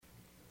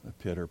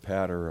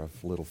pitter-patter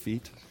of little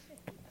feet.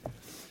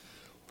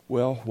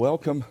 Well,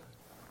 welcome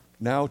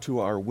now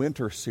to our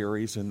winter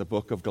series in the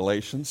book of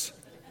Galatians.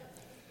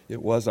 It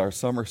was our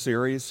summer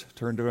series,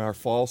 turned to our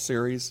fall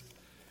series,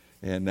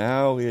 and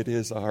now it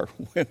is our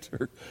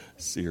winter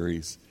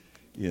series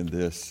in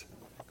this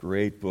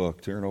great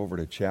book. Turn over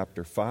to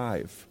chapter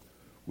 5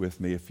 with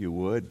me, if you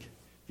would,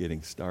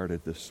 getting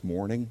started this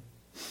morning.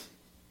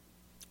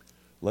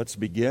 Let's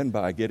begin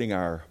by getting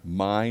our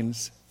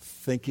minds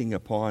thinking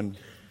upon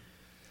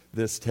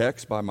this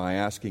text by my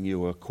asking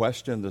you a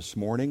question this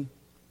morning.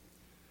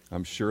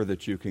 I'm sure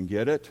that you can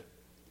get it.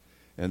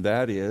 And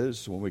that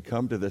is, when we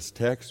come to this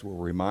text,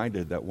 we're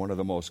reminded that one of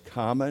the most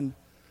common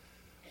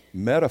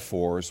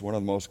metaphors, one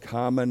of the most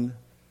common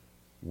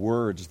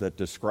words that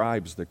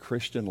describes the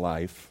Christian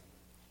life,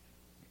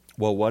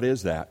 well, what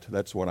is that?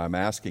 That's what I'm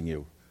asking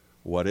you.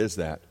 What is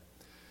that?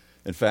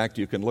 In fact,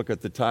 you can look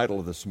at the title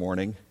of this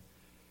morning,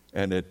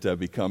 and it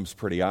becomes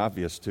pretty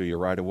obvious to you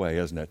right away,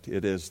 isn't it?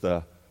 It is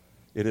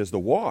the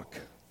walk,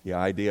 the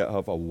idea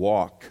of a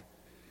walk.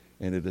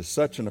 And it is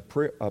such an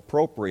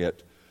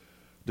appropriate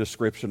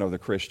description of the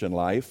Christian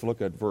life.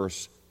 Look at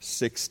verse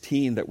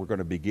 16 that we're going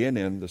to begin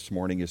in this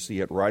morning. You see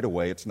it right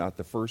away. It's not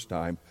the first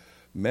time,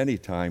 many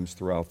times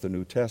throughout the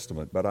New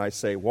Testament. But I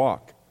say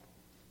walk.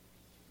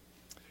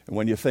 And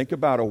when you think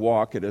about a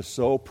walk, it is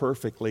so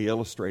perfectly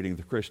illustrating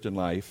the Christian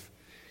life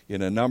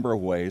in a number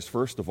of ways.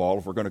 First of all,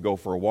 if we're going to go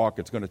for a walk,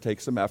 it's going to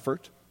take some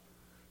effort.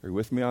 Are you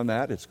with me on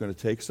that? It's going to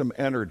take some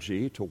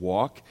energy to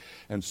walk,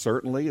 and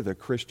certainly the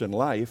Christian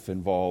life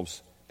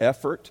involves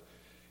effort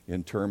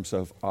in terms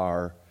of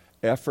our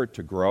effort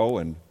to grow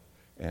and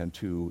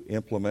to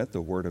implement the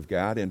Word of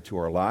God into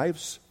our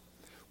lives.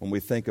 When we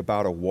think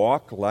about a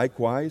walk,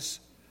 likewise,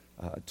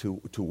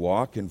 to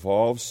walk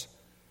involves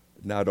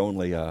not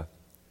only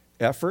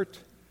effort,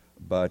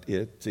 but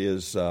it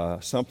is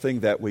something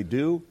that we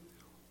do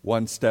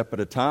one step at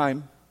a time.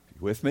 Are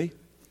you with me?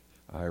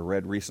 I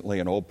read recently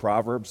an old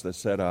Proverbs that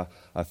said a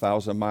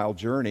 1,000-mile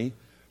journey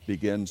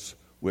begins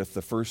with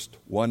the first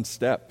one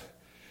step.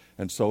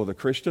 And so the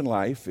Christian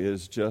life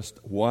is just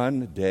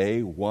one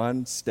day,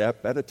 one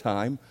step at a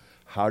time.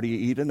 How do you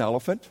eat an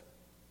elephant?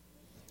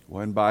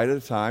 One bite at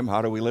a time.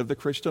 How do we live the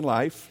Christian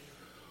life?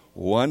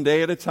 One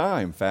day at a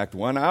time. In fact,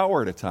 1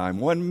 hour at a time,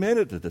 1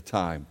 minute at a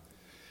time.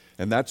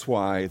 And that's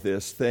why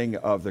this thing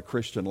of the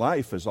Christian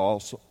life is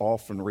also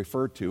often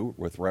referred to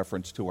with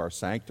reference to our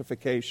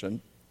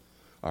sanctification,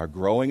 our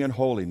growing in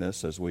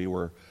holiness, as we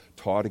were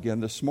taught again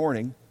this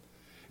morning.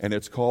 And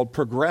it's called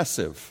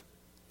progressive,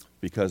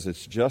 because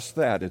it's just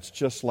that. It's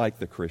just like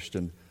the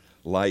Christian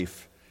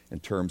life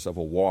in terms of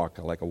a walk,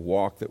 like a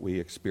walk that we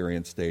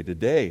experience day to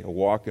day. A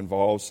walk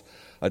involves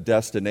a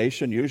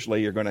destination.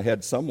 Usually you're going to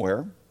head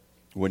somewhere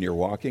when you're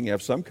walking. You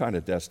have some kind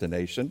of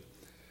destination.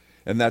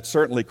 And that's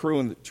certainly true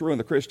in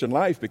the Christian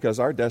life, because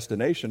our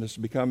destination is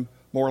to become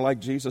more like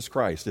Jesus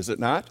Christ, is it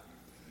not?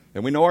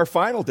 And we know our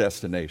final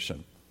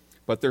destination,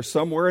 but there's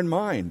somewhere in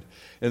mind.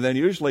 And then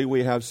usually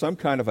we have some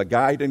kind of a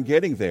guide in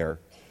getting there.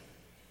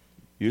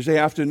 Usually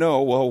have to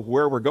know, well,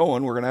 where we're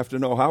going. We're going to have to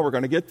know how we're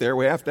going to get there.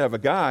 We have to have a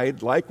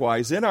guide,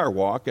 likewise, in our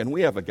walk, and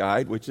we have a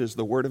guide, which is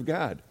the Word of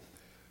God.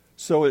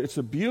 So it's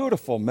a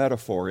beautiful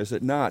metaphor, is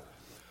it not,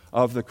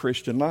 of the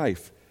Christian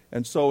life.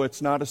 And so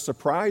it's not a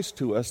surprise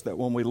to us that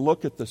when we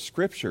look at the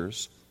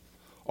Scriptures,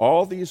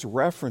 all these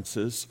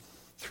references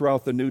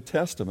throughout the New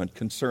Testament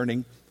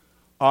concerning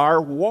our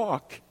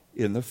walk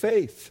in the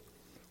faith.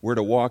 We're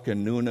to walk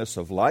in newness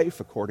of life,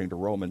 according to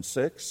Romans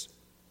 6.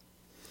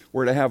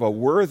 We're to have a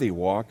worthy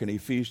walk in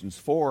Ephesians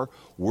 4,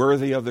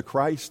 worthy of the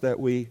Christ that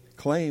we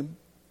claim.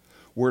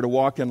 We're to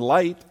walk in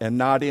light and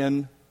not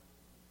in,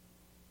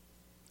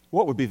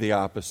 what would be the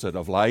opposite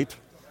of light?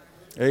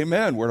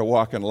 Amen. We're to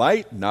walk in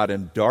light, not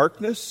in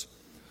darkness.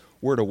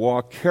 We're to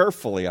walk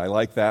carefully. I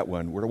like that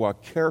one. We're to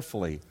walk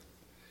carefully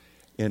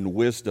in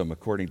wisdom,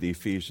 according to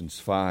Ephesians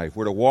 5.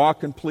 We're to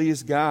walk and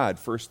please God,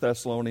 1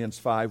 Thessalonians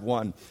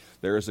 5:1.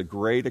 There is a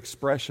great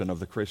expression of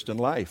the Christian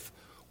life.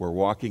 We're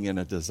walking in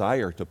a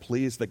desire to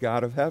please the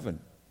God of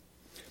heaven.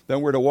 Then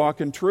we're to walk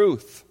in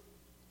truth,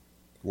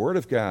 Word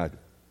of God.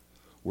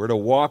 We're to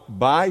walk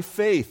by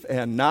faith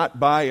and not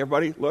by,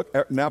 everybody,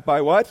 look, not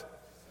by what?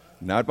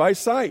 Not by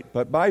sight,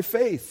 but by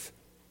faith.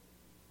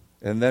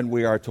 And then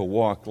we are to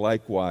walk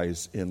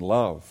likewise in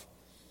love.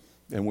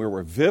 And we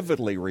were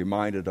vividly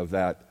reminded of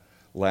that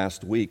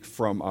last week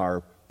from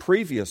our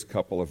previous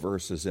couple of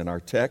verses in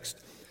our text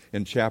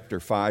in chapter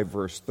 5,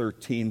 verse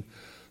 13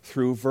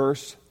 through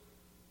verse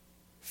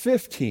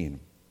 15.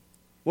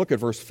 Look at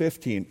verse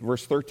 13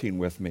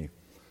 with me.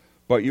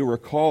 But you were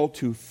called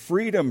to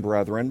freedom,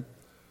 brethren,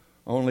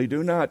 only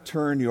do not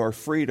turn your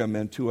freedom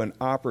into an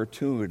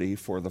opportunity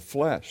for the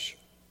flesh,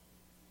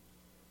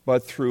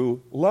 but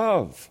through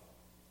love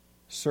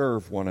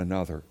serve one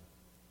another.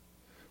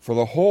 For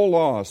the whole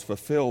law is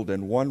fulfilled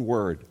in one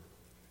word,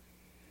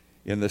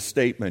 in the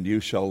statement,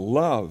 you shall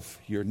love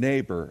your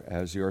neighbor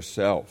as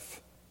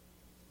yourself.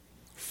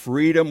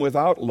 Freedom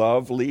without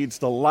love leads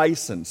to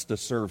license to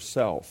serve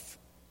self.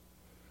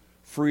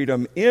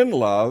 Freedom in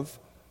love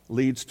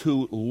leads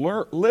to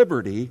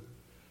liberty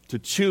to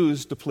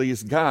choose to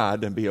please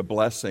God and be a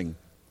blessing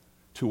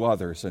to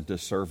others and to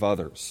serve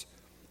others.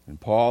 And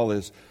Paul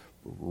is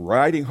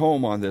riding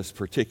home on this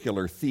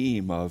particular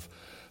theme of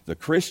the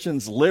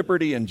Christian's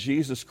liberty in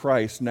Jesus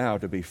Christ now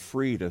to be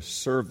free to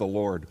serve the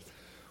Lord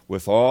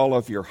with all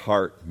of your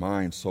heart,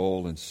 mind,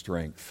 soul, and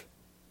strength.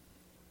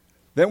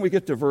 Then we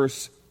get to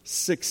verse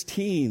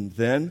 16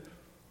 then,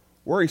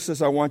 where he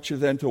says, I want you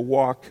then to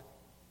walk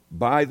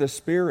by the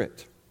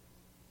Spirit.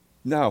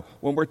 Now,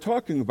 when we're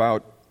talking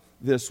about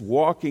this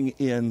walking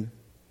in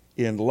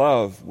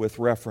love with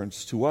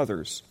reference to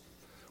others,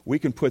 we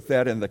can put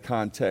that in the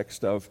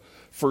context of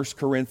 1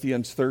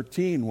 Corinthians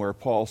 13, where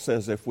Paul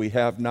says if we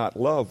have not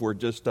love, we're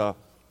just a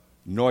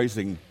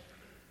noising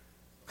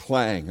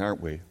clang, aren't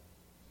we?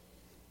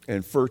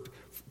 And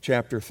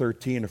chapter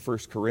 13 of 1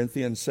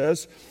 Corinthians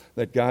says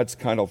that God's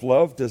kind of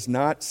love does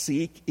not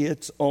seek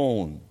its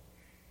own,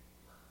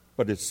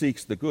 but it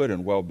seeks the good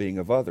and well-being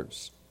of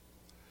others.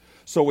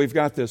 So we've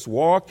got this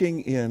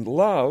walking in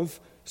love,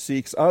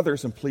 seeks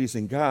others and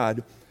pleasing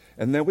God,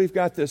 and then we've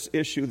got this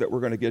issue that we're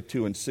going to get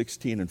to in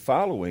 16 and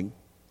following,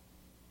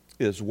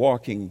 is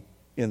walking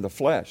in the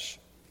flesh.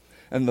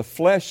 And the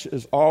flesh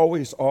is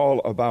always all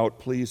about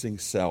pleasing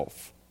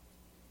self.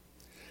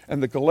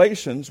 And the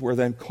Galatians were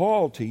then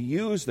called to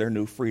use their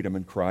new freedom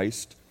in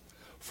Christ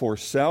for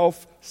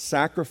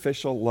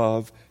self-sacrificial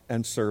love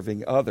and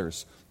serving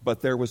others.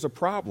 But there was a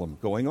problem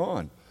going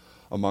on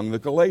among the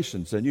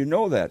Galatians, and you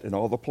know that in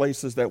all the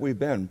places that we've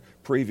been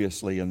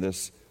previously in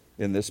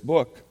this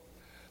book.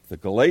 The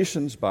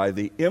Galatians, by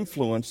the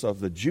influence of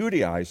the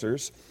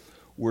Judaizers,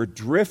 were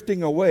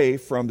drifting away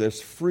from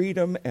this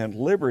freedom and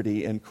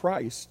liberty in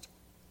Christ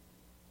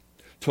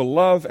to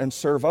love and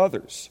serve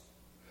others,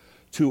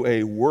 to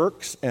a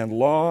works and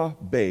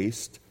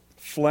law-based,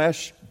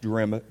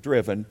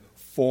 flesh-driven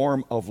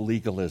form of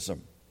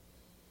legalism.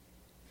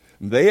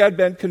 They had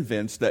been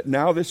convinced that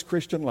now this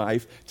Christian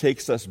life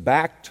takes us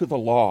back to the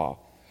law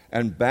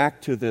and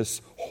back to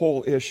this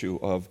whole issue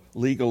of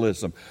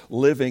legalism,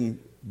 living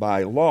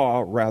by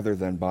law rather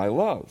than by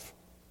love.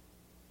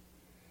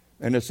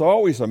 And it's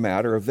always a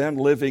matter of then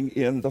living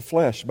in the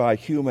flesh by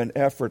human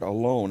effort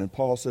alone. And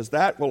Paul says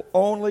that will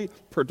only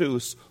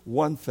produce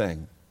one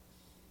thing,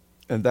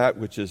 and that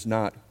which is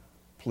not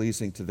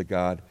pleasing to the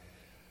God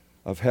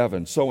of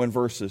heaven. So in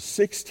verses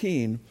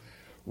 16,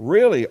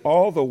 really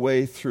all the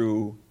way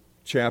through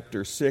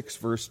chapter 6,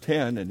 verse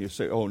 10, and you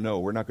say, oh no,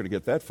 we're not going to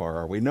get that far,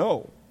 are we?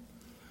 No.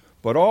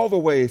 But all the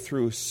way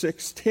through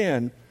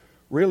 6:10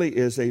 really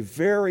is a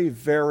very,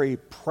 very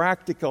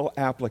practical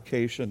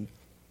application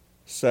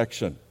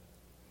section.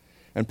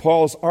 And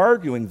Paul's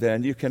arguing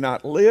then you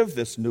cannot live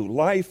this new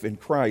life in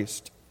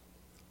Christ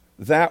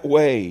that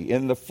way,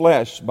 in the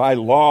flesh, by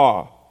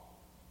law,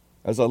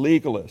 as a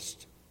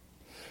legalist.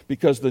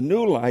 Because the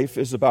new life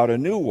is about a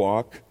new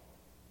walk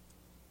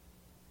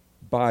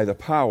by the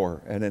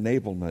power and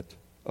enablement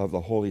of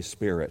the Holy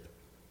Spirit,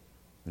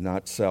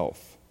 not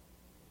self.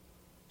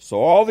 So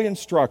all the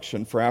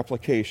instruction for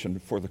application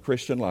for the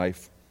Christian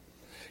life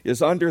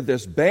is under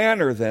this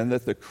banner then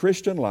that the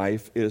Christian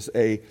life is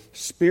a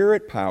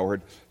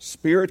Spirit-powered,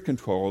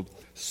 Spirit-controlled,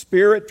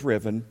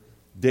 Spirit-driven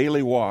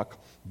daily walk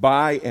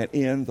by and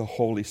in the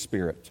Holy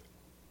Spirit.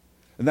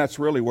 And that's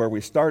really where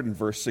we start in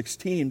verse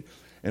 16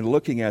 and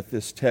looking at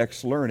this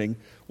text, learning,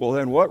 well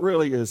then what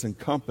really is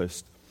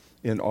encompassed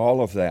in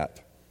all of that?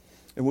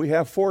 And we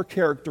have 4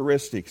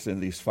 characteristics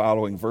in these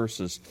following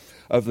verses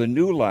of the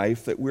new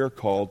life that we're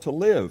called to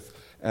live.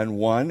 And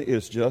one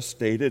is just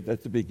stated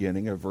at the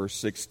beginning of verse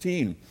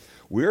 16.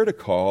 We're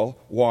to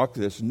walk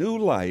this new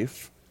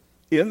life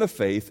in the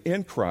faith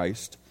in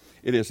Christ.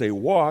 It is a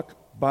walk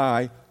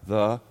by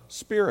the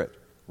Spirit,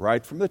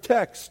 right from the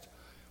text.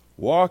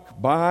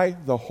 Walk by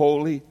the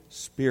Holy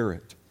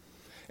Spirit.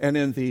 And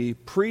in the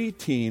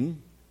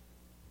pre-teen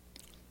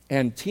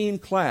and teen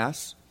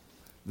class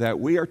that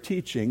we are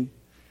teaching,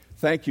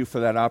 thank you for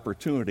that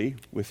opportunity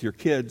with your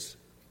kids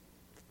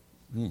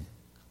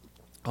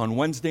on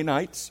Wednesday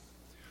nights.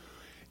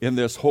 In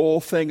this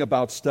whole thing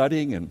about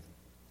studying and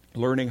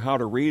learning how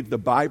to read the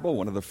Bible,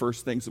 one of the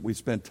first things that we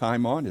spend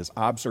time on is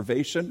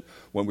observation.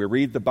 When we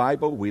read the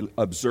Bible, we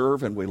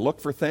observe and we look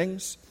for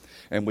things.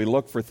 And we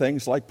look for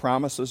things like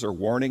promises or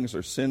warnings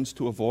or sins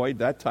to avoid,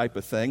 that type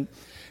of thing.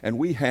 And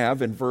we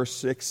have in verse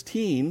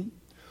 16,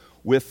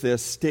 with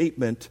this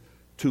statement,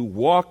 to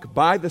walk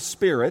by the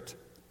Spirit,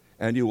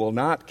 and you will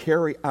not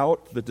carry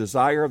out the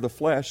desire of the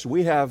flesh,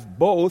 we have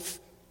both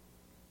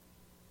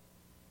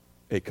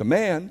a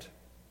command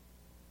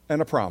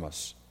and a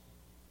promise.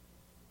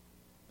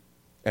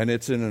 And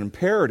it's in an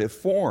imperative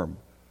form.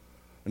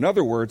 In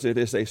other words, it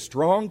is a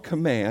strong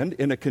command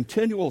in a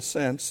continual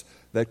sense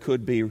that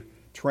could be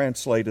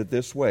translated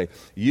this way.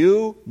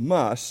 You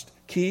must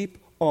keep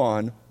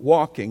on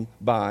walking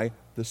by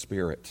the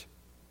Spirit.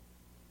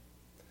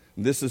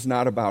 And this is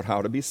not about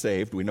how to be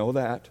saved, we know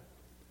that.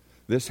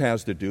 This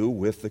has to do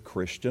with the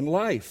Christian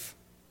life.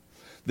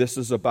 This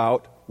is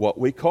about what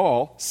we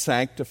call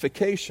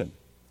sanctification,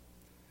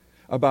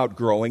 about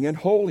growing in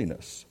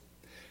holiness.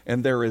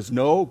 And there is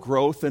no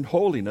growth in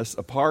holiness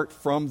apart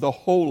from the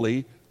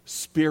Holy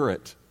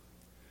Spirit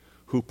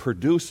who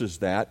produces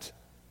that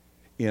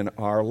in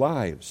our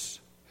lives.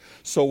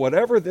 So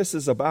whatever this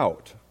is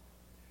about,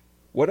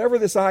 whatever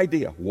this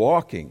idea,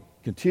 walking,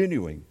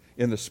 continuing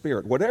in the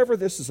Spirit, whatever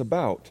this is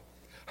about,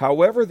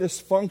 however this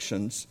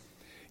functions,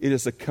 it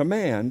is a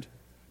command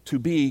to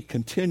be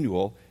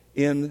continual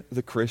in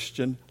the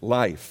Christian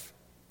life.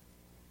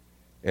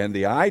 And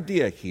the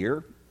idea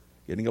here,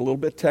 getting a little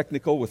bit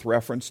technical with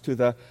reference to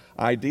the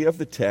idea of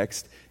the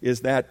text,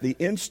 is that the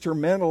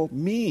instrumental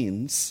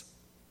means,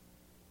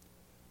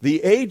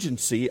 the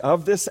agency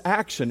of this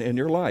action in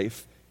your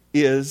life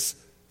is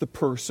the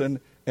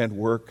person and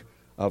work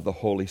of the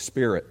Holy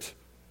Spirit.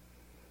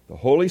 The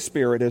Holy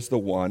Spirit is the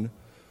one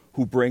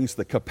who brings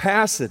the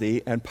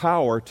capacity and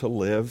power to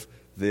live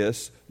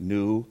this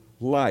new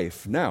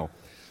life. Now,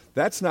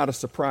 that's not a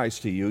surprise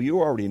to you. You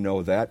already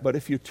know that. But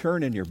if you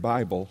turn in your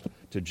Bible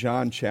to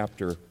John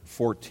chapter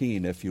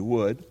 14, if you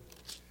would,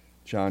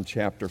 John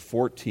chapter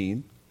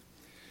 14,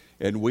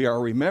 and we are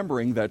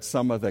remembering that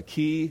some of the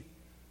key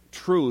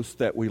truths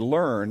that we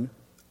learn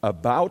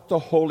about the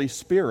Holy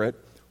Spirit,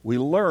 we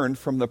learn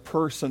from the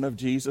person of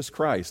Jesus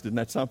Christ. Isn't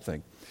that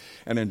something?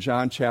 And in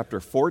John chapter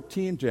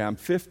 14, John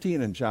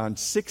 15, and John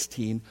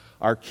 16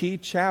 are key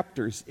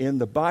chapters in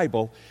the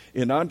Bible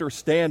in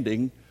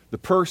understanding the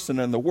person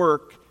and the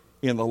work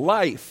in the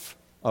life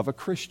of a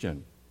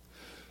Christian.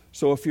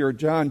 So if you're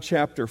John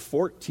chapter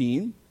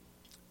 14,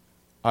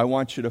 I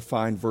want you to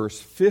find verse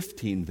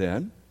 15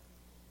 then.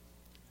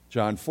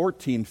 John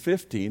 14,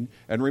 15.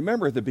 And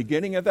remember, the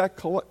beginning of that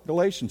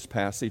Galatians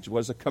passage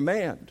was a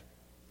command.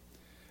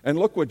 And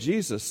look what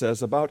Jesus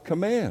says about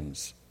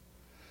commands.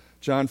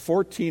 John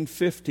 14,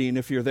 15,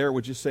 if you're there,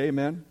 would you say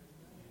amen?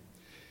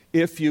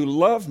 If you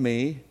love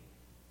me,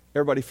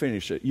 everybody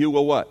finish it, you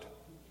will what?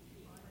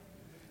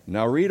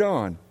 Now read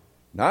on.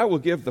 Now I will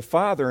give the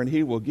Father, and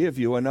He will give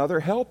you another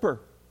helper.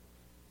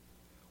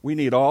 We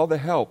need all the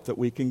help that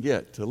we can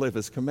get to live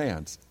His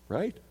commands,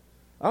 right?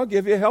 I'll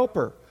give you a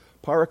helper,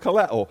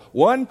 parakaleo,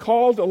 one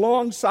called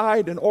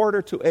alongside in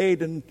order to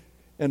aid and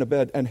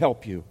abet and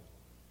help you,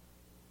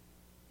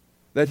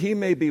 that He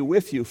may be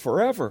with you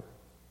forever.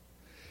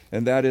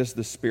 And that is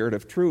the Spirit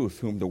of truth,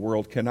 whom the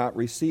world cannot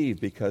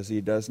receive because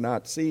it does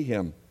not see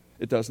Him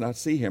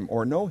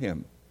or know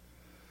Him.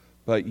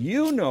 But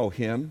you know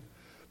Him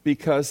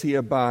because He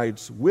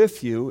abides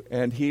with you,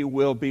 and He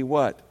will be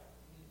what?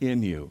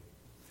 In you.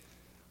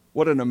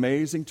 What an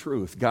amazing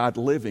truth. God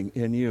living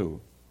in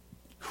you.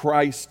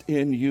 Christ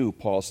in you,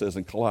 Paul says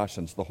in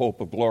Colossians, the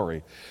hope of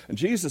glory. And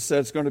Jesus said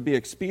it's going to be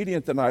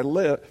expedient that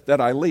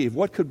I leave.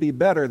 What could be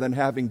better than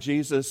having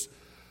Jesus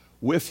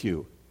with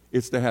you?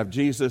 It's to have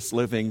Jesus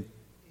living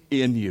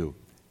in you.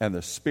 And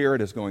the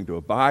Spirit is going to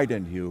abide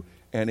in you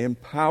and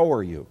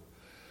empower you.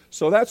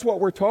 So that's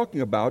what we're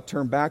talking about.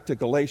 Turn back to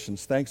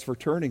Galatians. Thanks for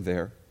turning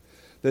there.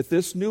 That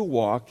this new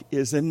walk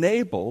is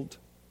enabled,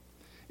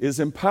 is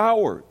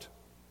empowered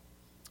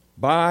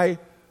by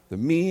the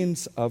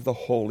means of the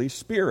Holy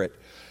Spirit.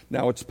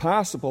 Now, it's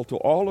possible to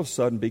all of a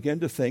sudden begin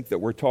to think that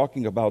we're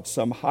talking about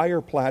some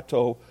higher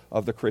plateau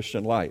of the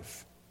Christian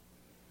life.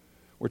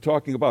 We're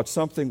talking about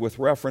something with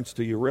reference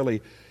to you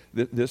really,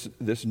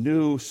 this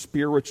new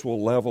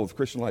spiritual level of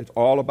Christian life,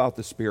 all about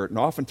the Spirit. And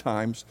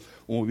oftentimes,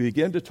 when we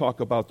begin to talk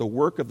about the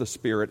work of the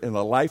Spirit in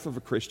the life of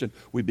a Christian,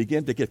 we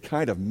begin to get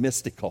kind of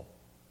mystical.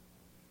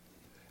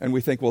 And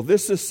we think, well,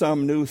 this is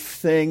some new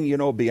thing,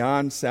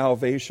 beyond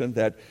salvation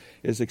that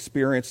is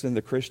experienced in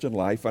the Christian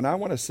life. And I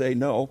want to say,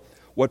 no.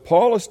 What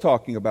Paul is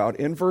talking about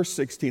in verse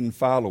 16 and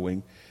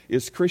following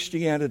is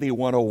Christianity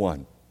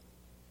 101.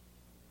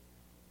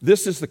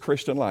 This is the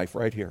Christian life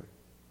right here.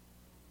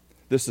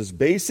 This is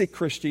basic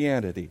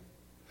Christianity,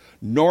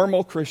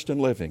 normal Christian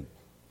living.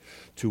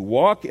 To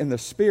walk in the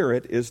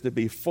Spirit is to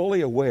be fully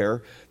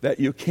aware that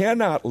you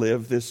cannot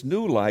live this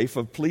new life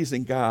of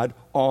pleasing God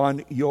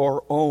on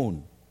your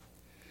own.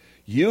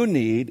 You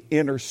need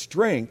inner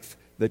strength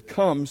that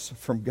comes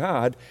from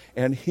God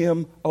and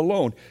Him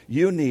alone.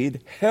 You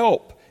need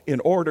help in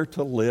order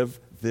to live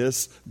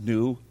this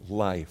new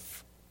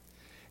life.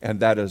 And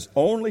that is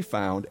only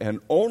found and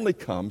only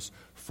comes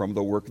from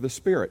the work of the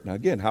Spirit. Now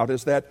again, how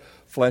does that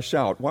flesh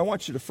out? Well, I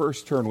want you to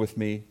first turn with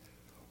me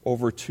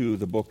over to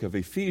the book of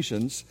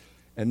Ephesians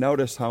and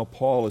notice how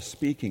Paul is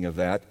speaking of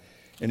that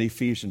in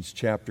Ephesians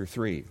chapter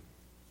 3.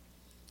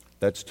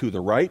 That's to the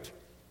right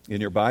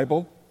in your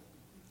Bible.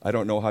 I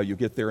don't know how you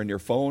get there in your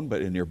phone,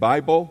 but in your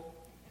Bible,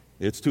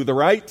 it's to the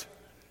right,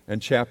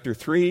 and chapter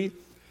 3.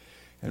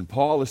 And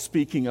Paul is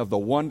speaking of the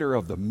wonder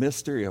of the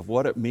mystery of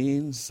what it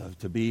means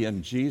to be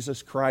in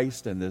Jesus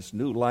Christ and this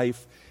new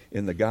life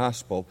in the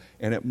gospel,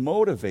 and it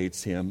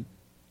motivates him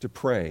to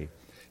pray.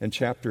 In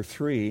chapter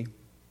 3,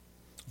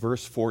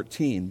 verse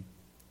 14,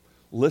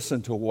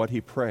 listen to what he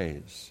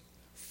prays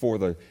for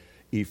the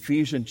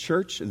Ephesian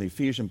church and the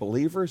Ephesian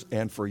believers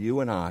and for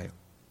you and I.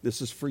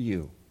 This is for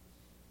you.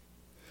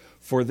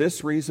 For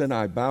this reason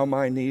I bow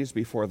my knees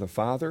before the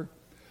Father,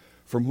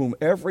 from whom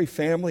every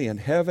family in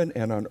heaven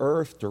and on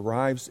earth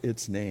derives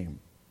its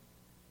name,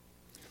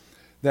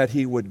 that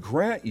He would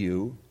grant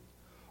you,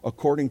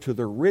 according to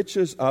the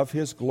riches of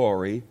his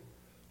glory,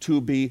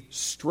 to be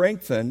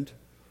strengthened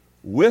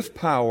with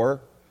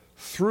power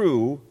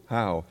through,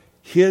 how?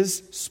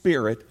 His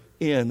Spirit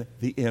in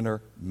the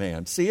inner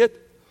man. See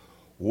it?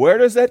 Where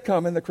does that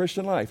come in the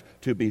Christian life?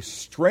 To be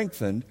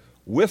strengthened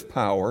with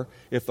power.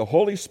 If the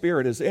Holy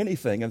Spirit is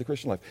anything in the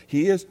Christian life,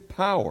 He is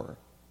power.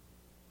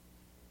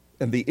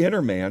 And the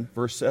inner man,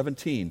 verse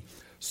 17,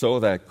 so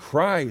that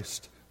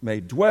Christ may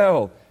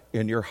dwell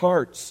in your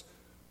hearts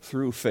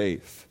through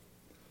faith.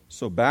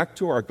 So back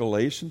to our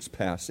Galatians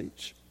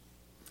passage.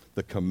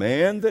 The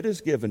command that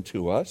is given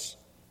to us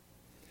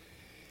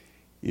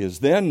is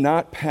then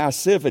not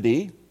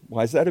passivity.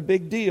 Why is that a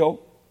big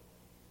deal?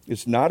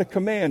 It's not a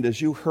command,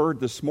 as you heard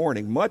this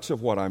morning. Much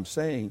of what I'm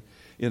saying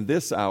in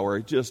this hour,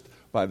 just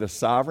by the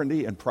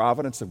sovereignty and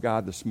providence of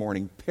God this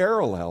morning,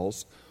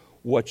 parallels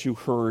what you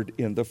heard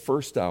in the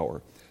first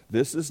hour.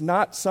 This is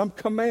not some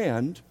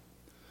command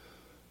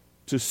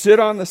to sit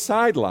on the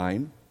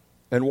sideline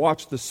and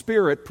watch the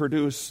Spirit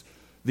produce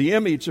the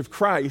image of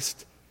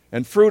Christ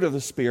and fruit of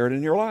the Spirit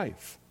in your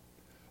life.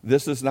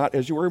 This is not,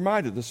 as you were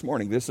reminded this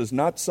morning, this is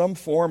not some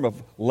form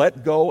of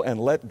let go and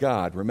let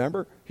God.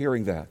 Remember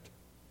hearing that?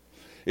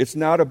 It's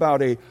not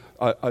about a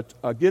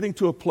getting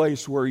to a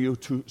place where you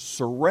to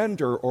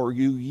surrender or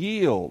you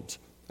yield.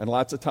 And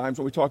lots of times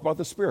when we talk about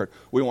the Spirit,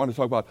 we want to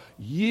talk about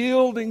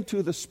yielding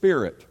to the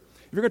Spirit.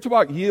 If you're going to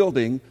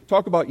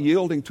talk about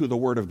yielding to the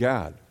Word of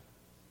God.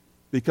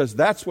 Because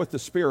that's what the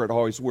Spirit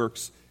always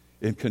works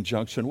in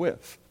conjunction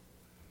with.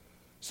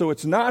 So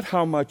it's not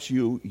how much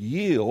you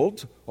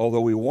yield,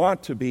 although we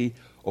want to be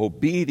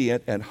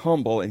obedient and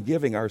humble in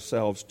giving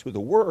ourselves to the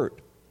Word.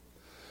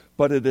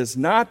 But it is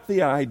not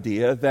the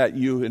idea that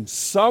you in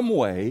some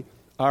way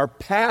are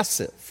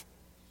passive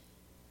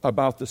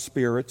about the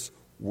Spirit's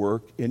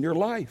work in your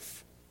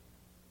life.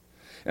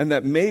 And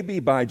that maybe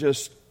by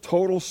just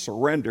total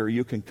surrender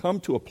you can come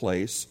to a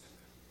place,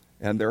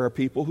 and there are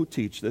people who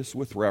teach this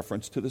with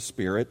reference to the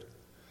Spirit,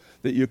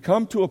 that you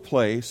come to a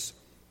place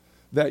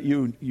that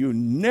you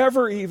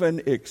never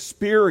even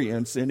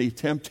experience any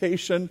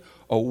temptation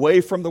away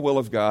from the will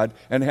of God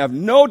and have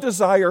no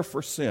desire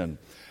for sin.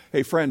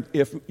 Hey, friend,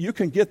 if you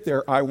can get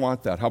there, I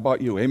want that. How about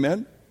you?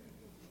 Amen?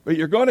 But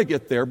you're going to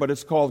get there, but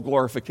it's called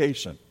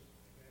glorification.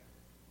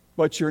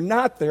 But you're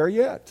not there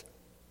yet.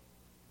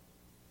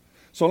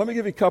 So let me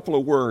give you a couple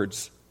of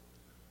words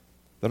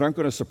that aren't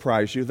going to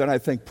surprise you, that I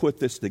think put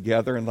this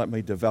together, and let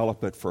me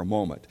develop it for a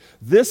moment.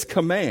 This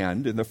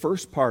command in the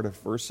first part of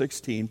verse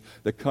 16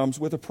 that comes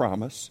with a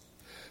promise,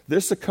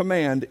 this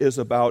command is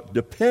about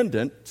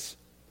dependence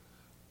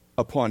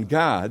upon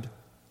God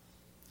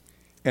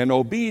and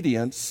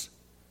obedience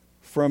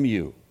from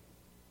you.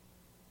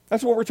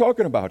 That's what we're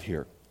talking about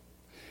here.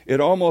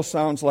 It almost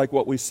sounds like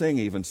what we sing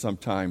even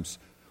sometimes.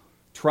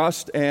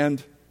 Trust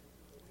and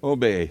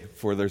obey,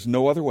 for there's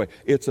no other way.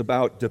 It's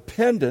about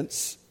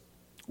dependence.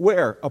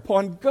 Where?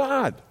 Upon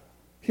God,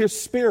 His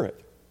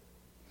Spirit.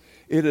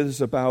 It is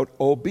about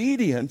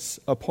obedience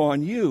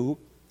upon you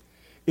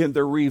in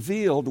the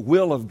revealed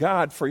will of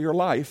God for your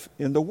life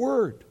in the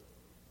Word.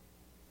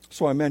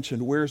 So I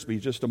mentioned Wiersbe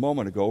just a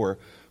moment ago, or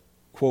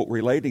quote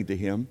relating to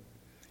him.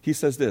 He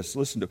says this,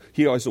 listen to,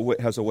 he always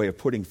has a way of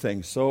putting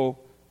things so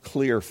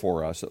clear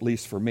for us, at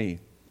least for me.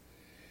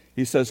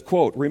 He says,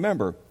 quote,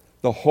 remember,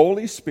 the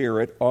Holy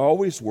Spirit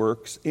always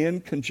works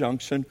in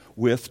conjunction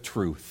with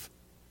truth.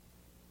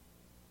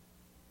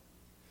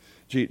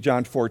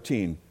 John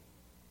 14,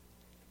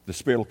 the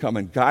Spirit will come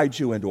and guide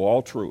you into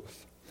all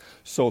truth.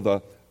 So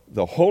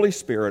the Holy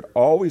Spirit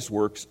always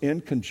works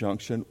in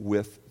conjunction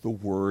with the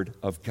Word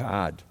of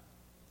God.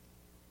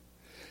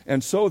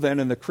 And so then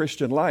in the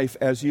Christian life,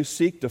 as you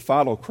seek to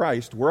follow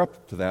Christ, we're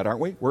up to that, aren't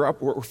we?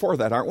 We're for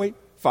that, aren't we?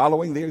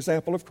 Following the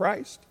example of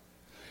Christ.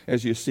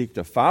 As you seek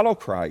to follow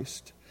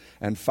Christ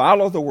and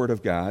follow the Word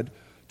of God,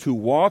 to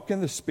walk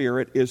in the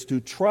Spirit is to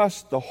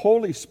trust the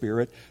Holy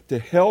Spirit to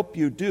help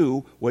you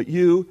do what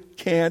you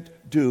can't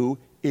do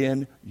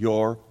in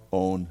your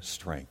own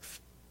strength.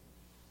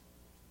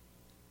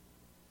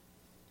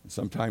 And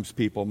sometimes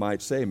people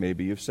might say,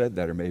 maybe you've said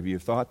that or maybe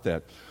you've thought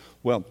that.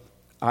 Well,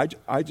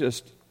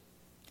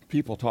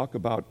 people talk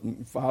about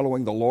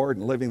following the Lord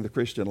and living the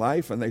Christian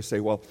life, and they say,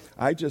 well,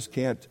 I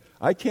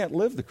can't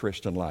live the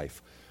Christian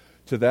life.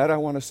 To that I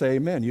want to say,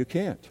 amen, you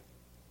can't.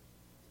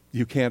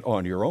 You can't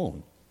on your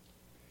own.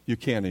 You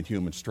can't in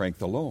human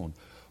strength alone.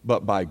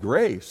 But by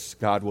grace,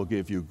 God will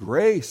give you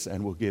grace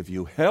and will give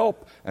you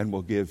help and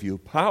will give you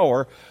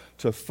power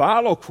to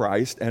follow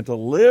Christ and to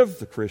live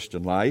the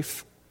Christian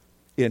life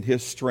in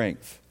His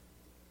strength.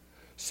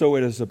 So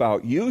it is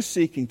about you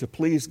seeking to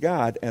please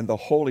God and the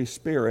Holy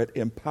Spirit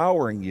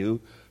empowering you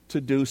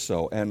to do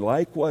so. And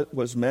like what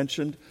was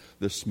mentioned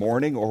this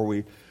morning, or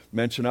we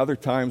mention other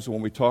times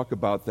when we talk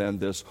about then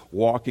this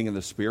walking in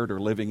the Spirit or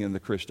living in the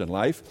Christian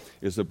life,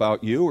 is it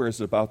about you or is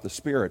it about the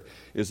Spirit?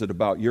 Is it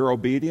about your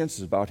obedience?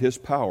 Is it about His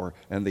power?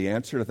 And the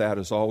answer to that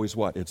is always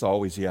what? It's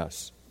always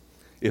yes.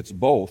 It's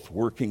both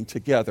working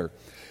together.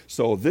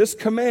 So this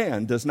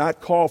command does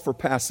not call for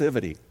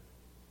passivity.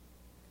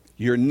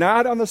 You're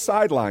not on the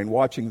sideline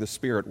watching the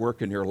Spirit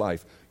work in your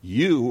life.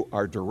 You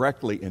are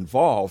directly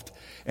involved,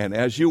 and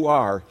as you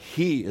are,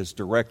 He is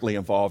directly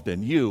involved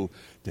in you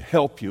to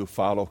help you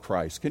follow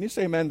Christ. Can you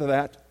say amen to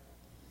that?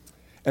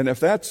 And if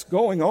that's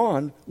going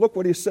on, look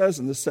what he says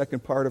in the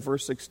second part of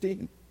verse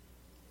 16.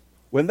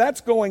 When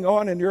that's going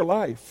on in your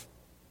life,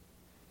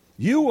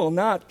 you will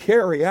not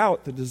carry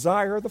out the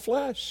desire of the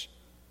flesh.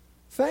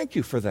 Thank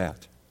you for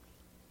that.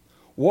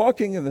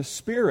 Walking in the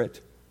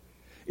Spirit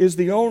is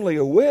the only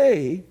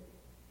way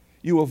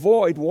you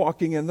avoid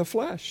walking in the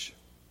flesh.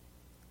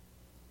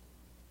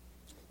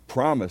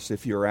 Promise,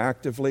 if you're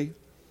actively,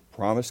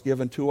 promise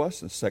given to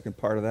us in the second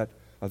part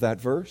of that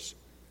verse.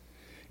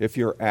 If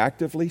you're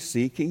actively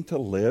seeking to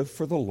live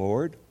for the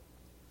Lord,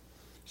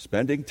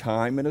 spending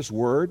time in His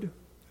Word,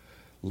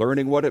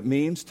 learning what it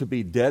means to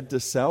be dead to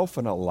self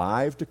and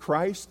alive to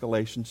Christ,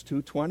 Galatians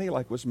 2:20,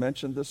 like was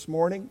mentioned this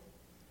morning,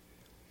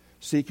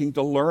 seeking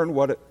to learn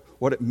what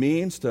it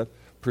means to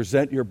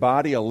present your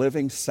body a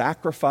living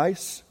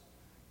sacrifice,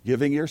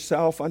 giving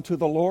yourself unto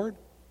the Lord,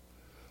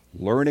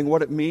 learning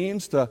what it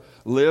means to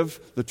live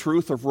the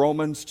truth of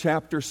Romans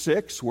chapter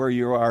 6, where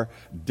you are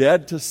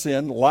dead to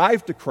sin,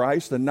 alive to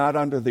Christ, and not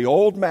under the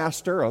old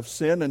master of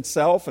sin and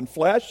self and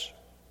flesh.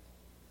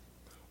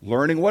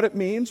 Learning what it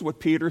means, what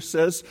Peter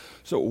says,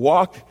 so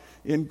walk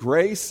in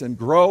grace and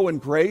grow in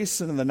grace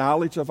and in the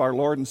knowledge of our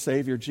Lord and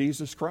Savior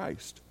Jesus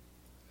Christ.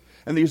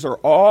 And these are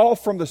all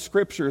from the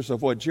scriptures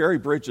of what Jerry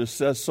Bridges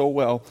says so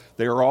well.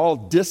 They are all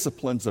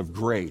disciplines of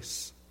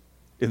grace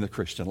in the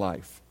Christian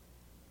life.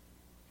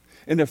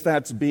 And if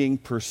that's being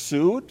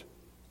pursued,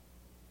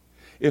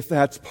 if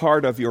that's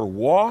part of your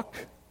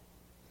walk,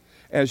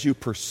 as you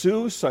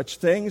pursue such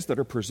things that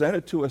are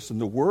presented to us in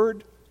the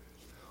Word,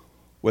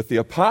 what the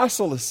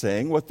apostle is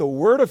saying, what the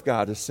Word of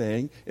God is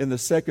saying in the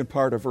second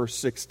part of verse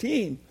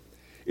 16,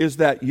 is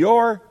that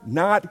you're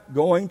not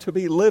going to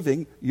be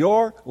living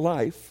your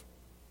life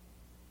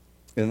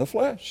in the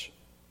flesh.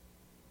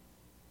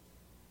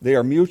 They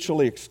are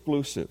mutually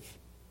exclusive.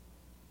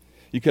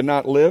 You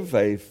cannot live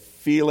a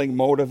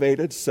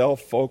feeling-motivated,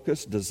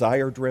 self-focused,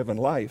 desire-driven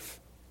life,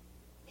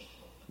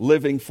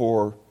 living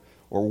for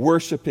or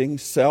worshiping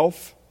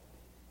self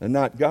and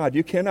not God.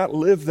 You cannot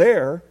live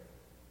there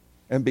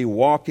and be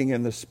walking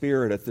in the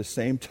Spirit at the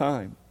same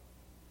time.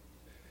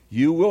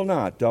 You will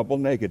not, double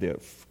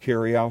negative,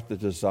 carry out the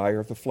desire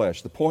of the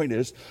flesh. The point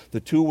is, the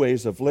two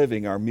ways of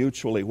living are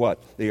mutually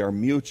what? They are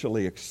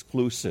mutually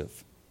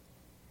exclusive.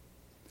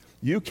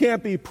 You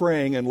can't be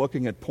praying and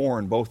looking at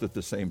porn both at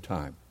the same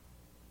time.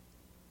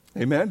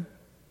 Amen?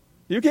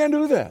 You can't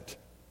do that.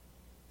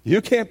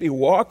 You can't be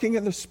walking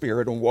in the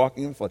Spirit and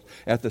walking in the flesh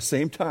at the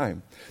same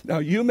time. Now,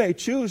 you may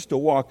choose to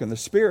walk in the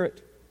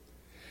Spirit,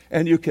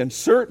 and you can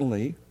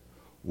certainly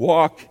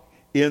walk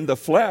in the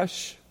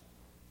flesh,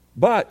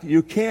 but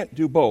you can't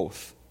do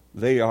both.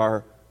 They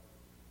are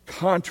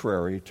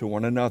contrary to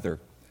one another.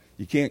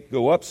 You can't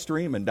go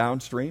upstream and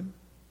downstream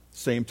at the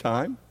same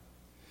time.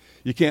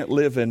 You can't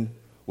live in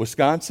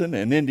Wisconsin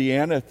and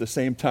Indiana at the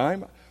same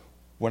time.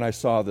 When I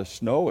saw the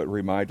snow, it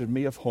reminded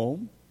me of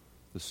home,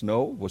 the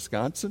snow,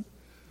 Wisconsin.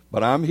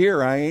 But I'm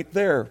here, I ain't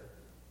there.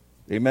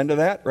 Amen to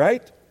that,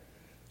 right?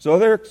 So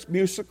they're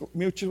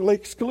mutually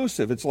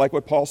exclusive. It's like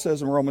what Paul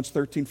says in Romans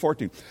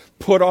 13:14.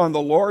 Put on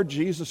the Lord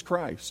Jesus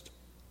Christ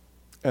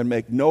and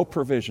make no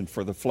provision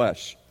for the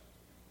flesh.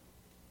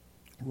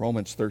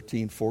 Romans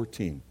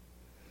 13:14.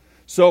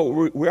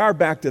 So we are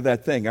back to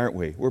that thing, aren't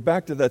we? We're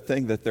back to that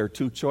thing that there are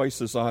two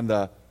choices on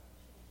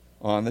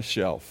the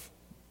shelf.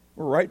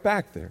 We're right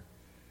back there.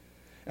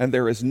 And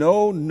there is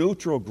no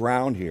neutral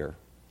ground here.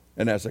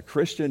 And as a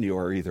Christian, you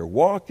are either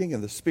walking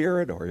in the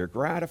Spirit or you're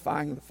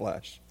gratifying the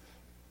flesh.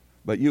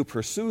 But you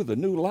pursue the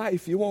new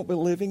life, you won't be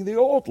living the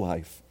old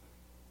life.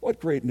 What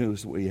great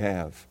news we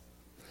have.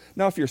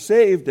 Now, if you're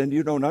saved and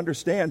you don't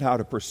understand how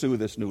to pursue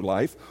this new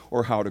life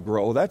or how to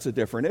grow, that's a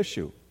different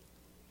issue.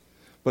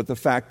 But the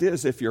fact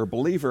is, if you're a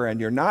believer and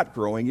you're not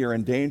growing, you're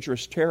in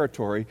dangerous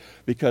territory,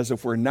 because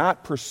if we're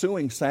not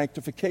pursuing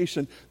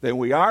sanctification, then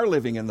we are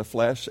living in the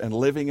flesh, and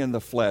living in the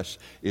flesh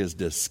is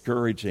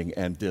discouraging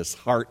and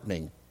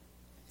disheartening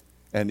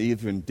and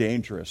even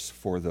dangerous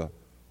for the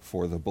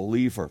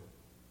believer.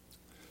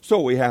 So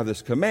we have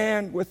this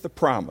command with the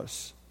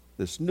promise,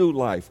 this new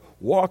life,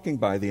 walking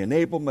by the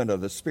enablement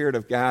of the Spirit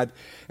of God,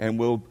 and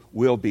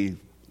we'll be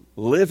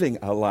living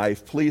a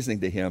life pleasing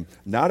to Him,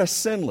 not a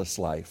sinless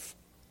life,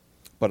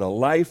 but a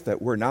life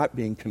that we're not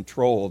being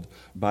controlled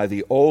by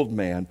the old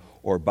man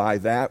or by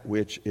that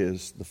which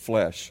is the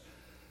flesh.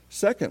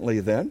 Secondly,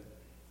 then,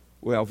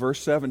 well,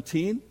 verse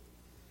 17,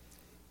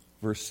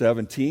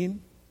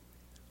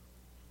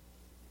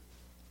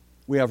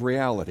 we have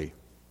reality.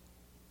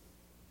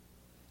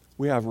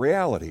 We have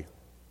reality.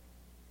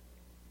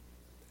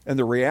 And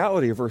the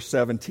reality of verse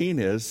 17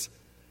 is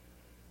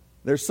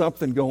there's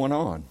something going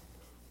on.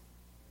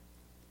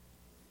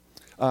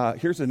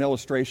 Here's an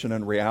illustration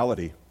in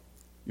reality.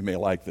 You may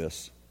like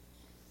this.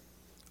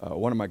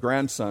 One of my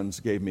grandsons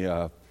gave me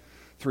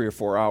 3 or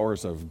 4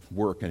 hours of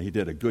work, and he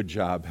did a good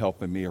job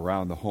helping me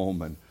around the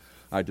home, and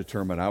I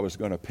determined I was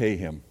going to pay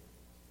him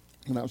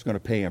And I was going to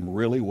pay him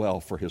really well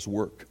for his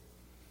work.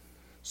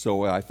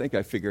 So I think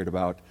I figured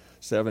about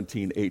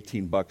 17,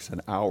 18 bucks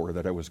an hour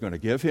that I was going to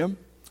give him.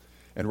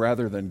 And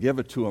rather than give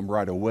it to him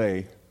right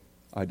away,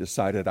 I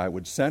decided I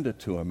would send it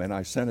to him. And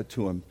I sent it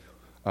to him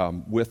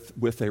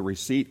with a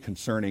receipt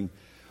concerning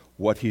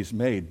what he's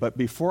made. But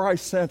before I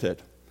sent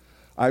it,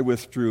 I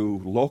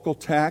withdrew local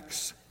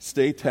tax,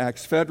 state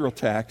tax, federal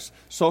tax,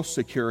 Social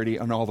Security,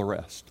 and all the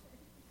rest.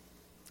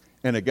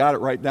 And it got it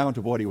right down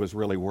to what he was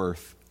really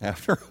worth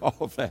after all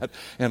of that.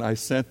 And I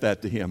sent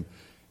that to him.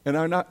 And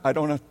I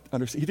don't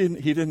understand.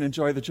 He didn't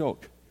enjoy the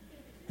joke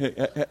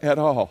at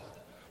all.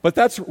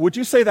 But would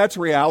you say that's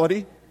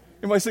reality?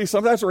 You might say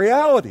that's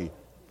reality.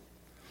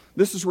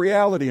 This is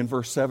reality in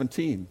verse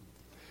 17.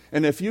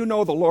 And if you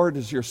know the Lord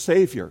is your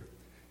Savior,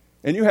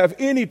 and you have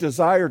any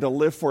desire to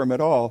live for Him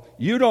at all,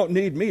 you don't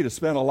need me to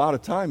spend a lot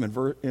of time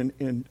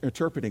in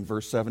interpreting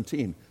verse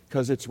 17,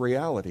 because it's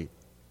reality.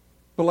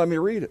 But let me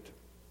read it.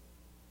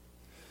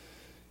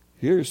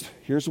 Here's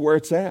where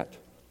it's at.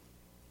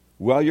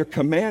 Well, you're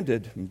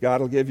commanded, and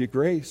God will give you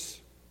grace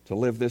to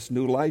live this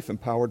new life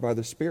empowered by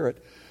the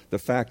Spirit. The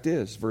fact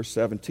is, verse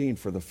 17,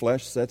 for the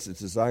flesh sets its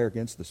desire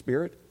against the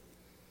Spirit,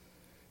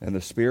 and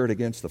the Spirit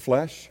against the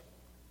flesh.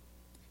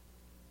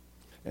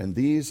 And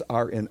these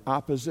are in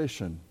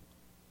opposition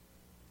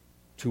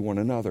to one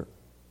another,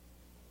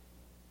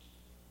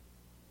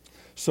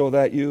 so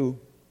that you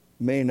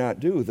may not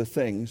do the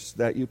things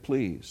that you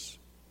please.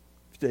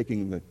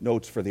 Taking the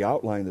notes for the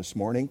outline this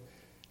morning,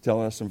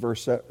 telling us in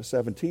verse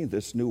 17,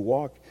 this new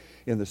walk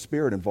in the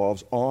Spirit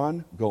involves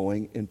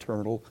ongoing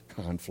internal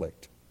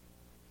conflict.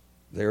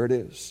 There it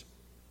is.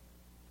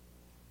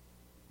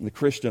 And the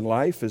Christian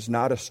life is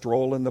not a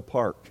stroll in the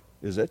park,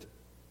 is it?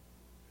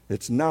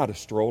 It's not a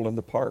stroll in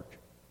the park.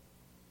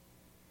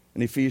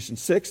 In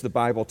Ephesians 6, the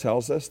Bible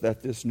tells us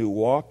that this new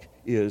walk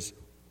is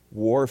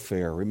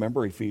warfare.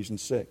 Remember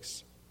Ephesians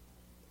 6.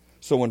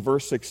 So in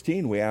verse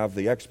 16, we have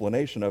the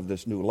explanation of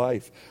this new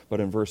life,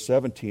 but in verse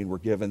 17, we're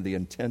given the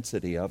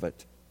intensity of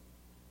it.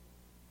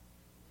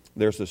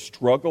 There's a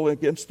struggle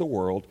against the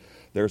world.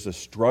 There's a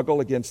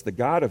struggle against the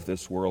God of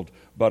this world,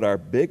 but our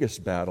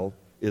biggest battle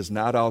is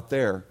not out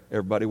there.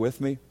 Everybody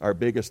with me? Our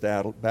biggest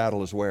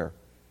battle is where?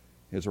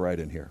 It's right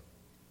in here.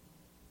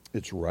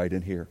 It's right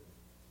in here.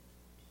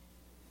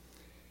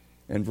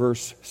 And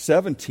verse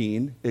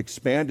 17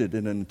 expanded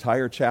in an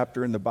entire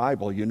chapter in the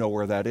Bible. You know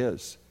where that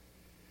is.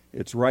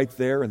 It's right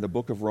there in the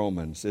book of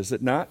Romans, is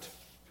it not?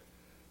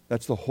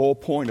 That's the whole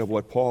point of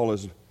what Paul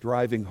is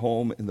driving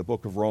home in the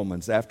book of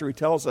Romans. After he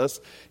tells us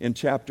in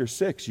chapter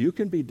 6, you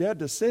can be dead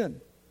to sin.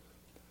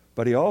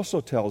 But he also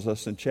tells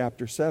us in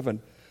chapter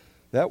 7,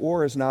 that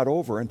war is not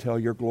over until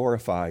you're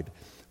glorified.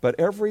 But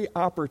every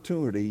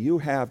opportunity you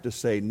have to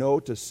say no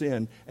to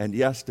sin and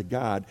yes to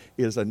God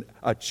is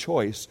a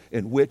choice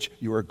in which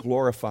you are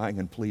glorifying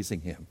and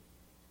pleasing Him.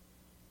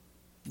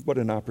 What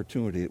an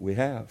opportunity that we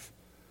have.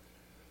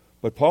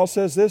 But Paul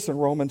says this in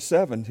Romans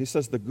 7. He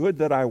says, the good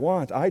that I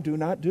want, I do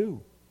not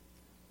do,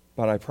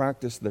 but I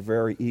practice the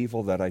very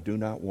evil that I do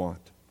not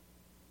want.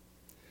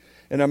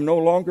 And I'm no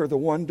longer the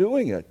one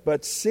doing it,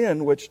 but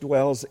sin which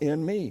dwells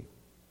in me.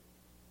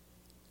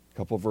 A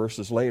couple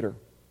verses later,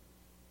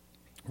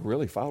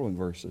 really following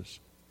verses,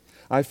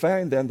 I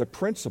find then the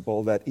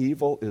principle that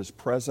evil is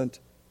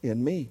present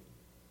in me,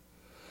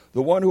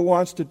 the one who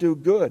wants to do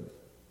good.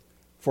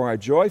 For I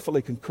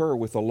joyfully concur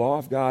with the law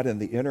of God in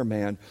the inner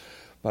man,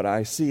 but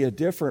I see a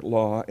different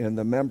law in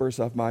the members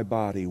of my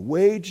body,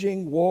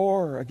 waging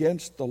war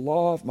against the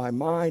law of my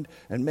mind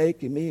and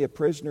making me a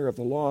prisoner of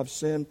the law of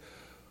sin,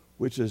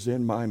 which is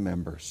in my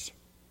members.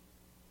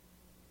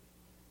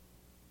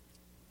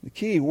 The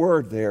key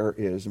word there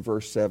is, in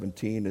verse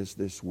 17, is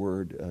this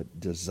word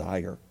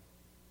desire.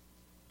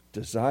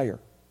 Desire.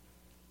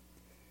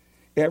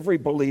 Every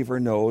believer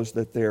knows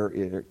that there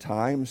are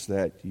times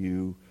that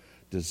you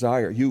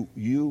desire.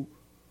 You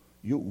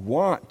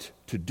want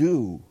to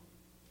do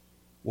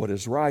what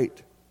is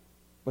right,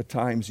 but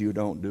times you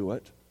don't do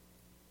it.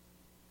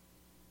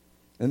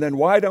 And then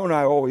why don't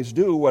I always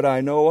do what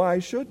I know I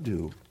should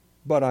do,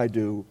 but I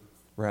do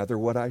rather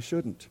what I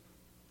shouldn't?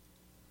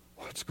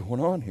 What's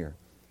going on here?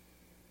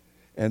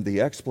 And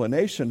the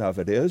explanation of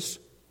it is,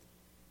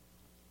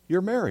 you're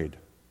married.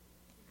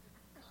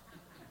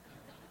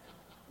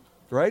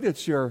 Right?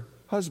 It's your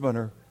husband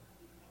or...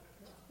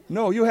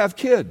 No, you have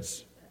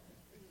kids.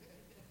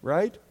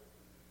 Right?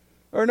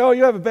 Or no,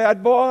 you have a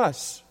bad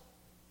boss.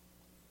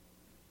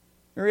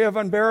 Or you have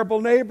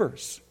unbearable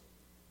neighbors.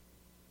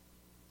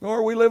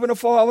 Or we live in a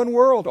fallen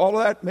world. All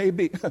of that may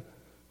be.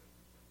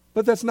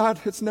 But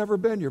it's never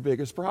been your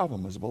biggest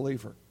problem as a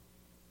believer.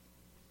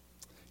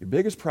 Your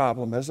biggest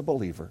problem as a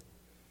believer,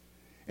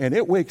 and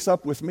it wakes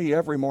up with me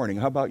every morning.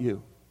 How about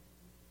you?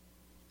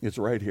 It's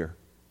right here.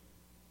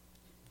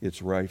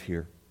 It's right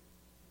here.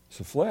 It's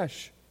the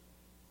flesh.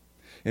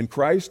 In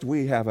Christ,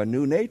 we have a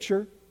new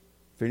nature.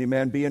 If any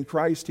man be in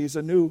Christ, he's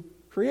a new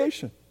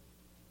creation.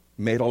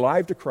 Made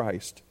alive to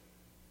Christ.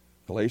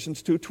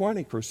 Galatians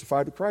 2:20,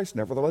 crucified to Christ,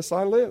 nevertheless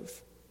I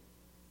live.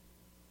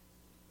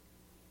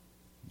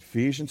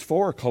 Ephesians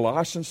 4,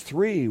 Colossians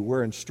 3,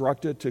 we're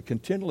instructed to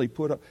continually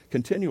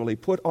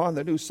put on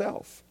the new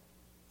self,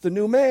 the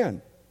new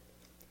man.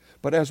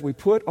 But as we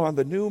put on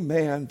the new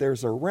man,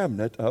 there's a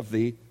remnant of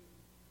the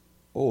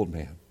old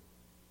man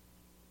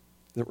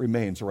that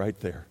remains right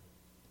there.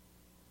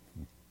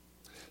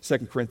 2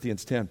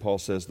 Corinthians 10, Paul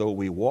says, though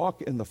we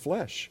walk in the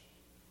flesh,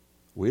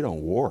 we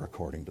don't war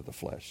according to the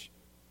flesh.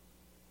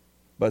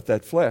 But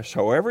that flesh,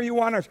 however you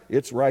want it,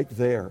 it's right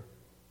there.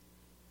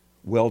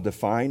 Well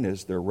defined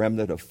as the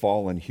remnant of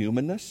fallen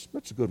humanness.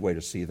 That's a good way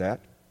to see that.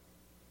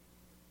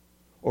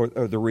 Or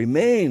the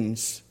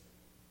remains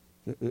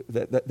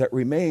that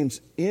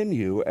remains in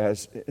you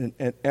as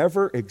an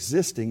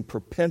ever-existing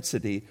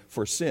propensity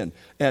for sin.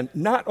 And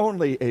not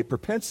only a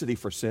propensity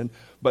for sin,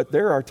 but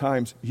there are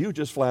times you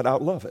just flat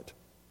out love it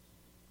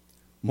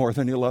more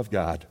than you love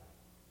God.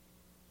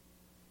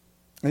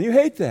 And you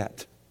hate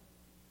that.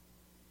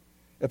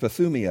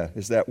 Epithumia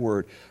is that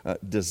word,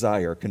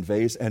 desire,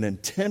 conveys an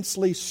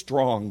intensely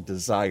strong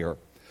desire.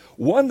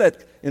 One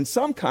that in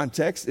some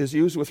contexts is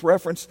used with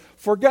reference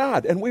for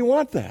God, and we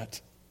want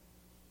that.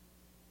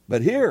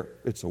 But here,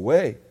 it's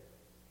away.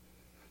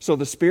 So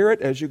the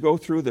Spirit, as you go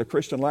through the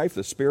Christian life,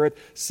 the Spirit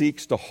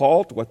seeks to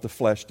halt what the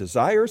flesh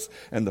desires,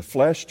 and the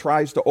flesh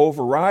tries to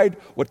override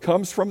what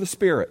comes from the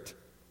Spirit.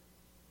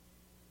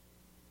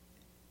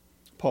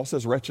 Paul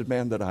says, wretched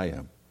man that I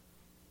am.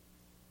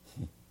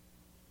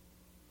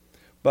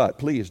 But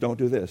please don't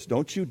do this.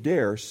 Don't you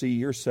dare see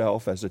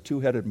yourself as a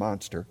two-headed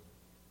monster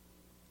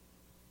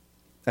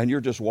and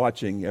you're just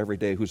watching every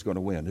day who's going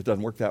to win. It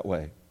doesn't work that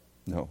way.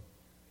 No.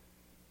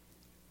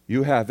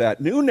 You have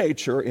that new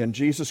nature in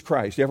Jesus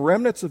Christ. You have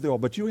remnants of the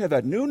old, but you have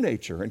that new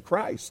nature in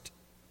Christ.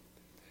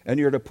 And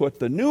you're to put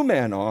the new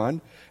man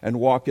on and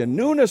walk in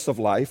newness of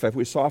life, as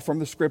we saw from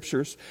the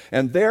Scriptures.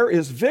 And there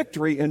is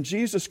victory in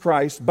Jesus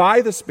Christ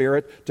by the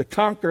Spirit to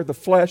conquer the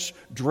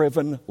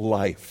flesh-driven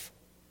life.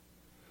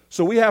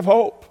 So we have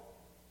hope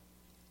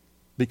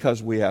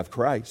because we have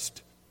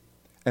Christ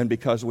and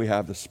because we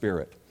have the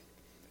Spirit.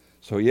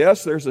 So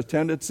yes, there's a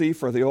tendency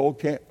for the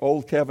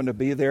old Kevin to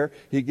be there.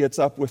 He gets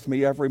up with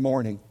me every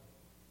morning.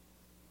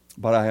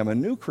 But I am a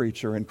new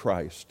creature in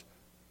Christ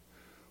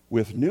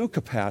with new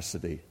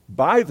capacity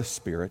by the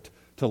Spirit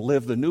to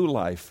live the new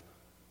life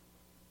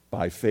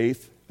by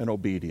faith and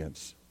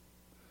obedience,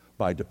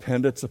 by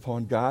dependence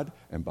upon God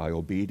and by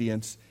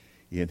obedience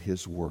in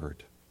His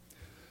Word.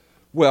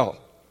 Well,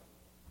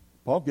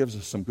 Paul gives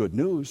us some good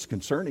news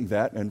concerning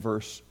that in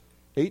verse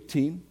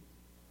 18.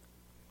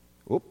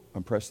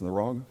 I'm pressing the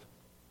wrong.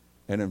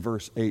 And in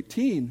verse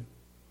 18,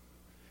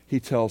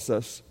 he tells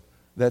us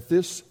that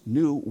this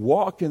new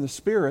walk in the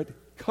Spirit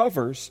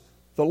covers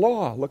the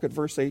law. Look at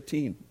verse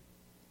 18.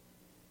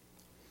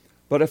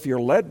 But if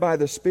you're led by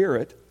the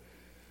Spirit,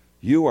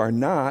 you are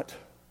not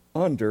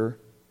under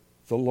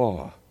the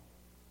law.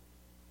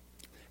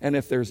 And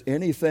if there's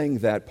anything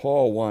that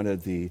Paul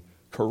wanted the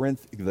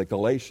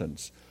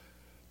Galatians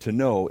to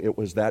know, it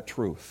was that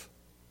truth.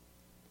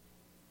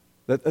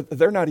 That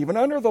they're not even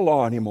under the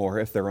law anymore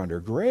if they're under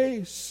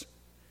grace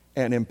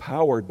and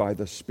empowered by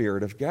the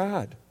Spirit of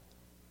God.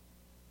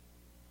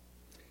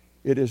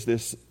 It is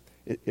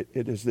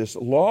this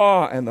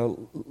law and the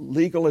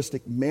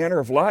legalistic manner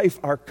of life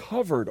are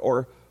covered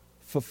or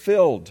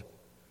fulfilled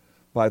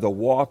by the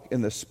walk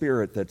in the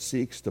Spirit that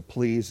seeks to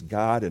please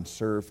God and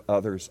serve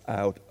others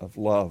out of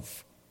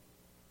love.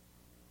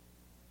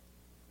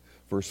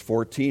 Verse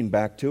 14,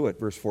 back to it.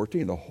 Verse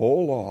 14, the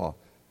whole law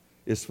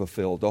is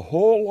fulfilled. The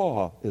whole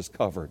law is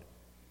covered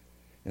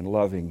in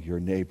loving your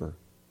neighbor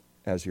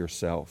as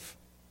yourself.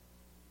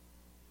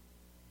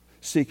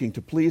 Seeking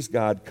to please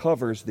God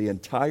covers the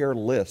entire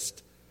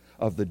list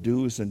of the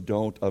do's and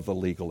don't of the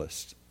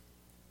legalist.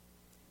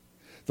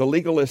 The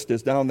legalist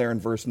is down there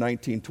in verse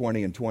 19,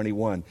 20, and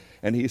 21.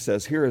 And he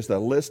says, here is the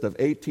list of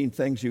 18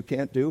 things you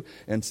can't do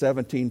and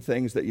 17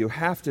 things that you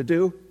have to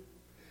do.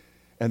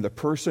 And the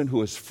person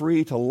who is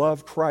free to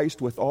love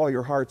Christ with all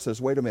your heart says,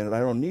 wait a minute,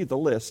 I don't need the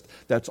list.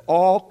 That's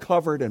all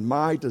covered in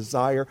my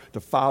desire to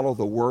follow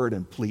the Word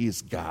and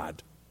please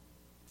God.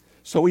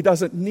 So he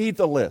doesn't need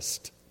the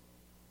list.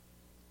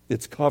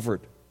 It's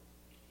covered.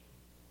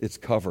 It's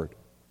covered.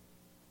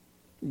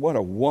 What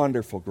a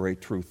wonderful,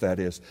 great truth that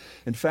is.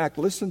 In fact,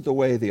 listen to the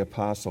way the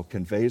apostle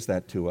conveys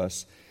that to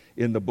us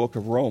in the book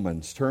of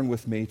Romans. Turn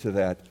with me to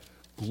that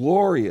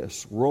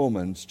glorious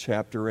Romans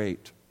chapter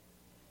 8.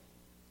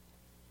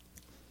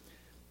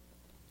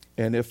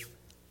 And if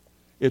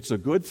it's a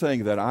good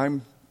thing that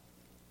I'm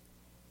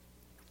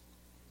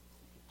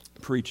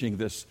preaching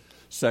this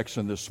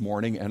section this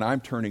morning and I'm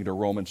turning to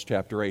Romans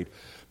chapter 8,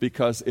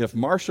 because if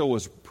Marshall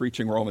was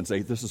preaching Romans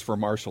 8, this is for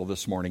Marshall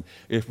this morning,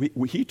 if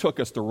he took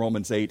us to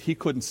Romans 8, he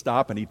couldn't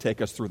stop and he'd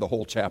take us through the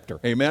whole chapter.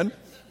 Amen?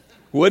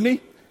 Wouldn't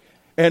he?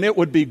 And it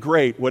would be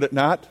great, would it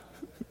not?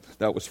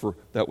 That was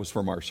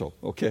for Marshall,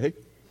 okay?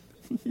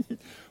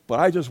 But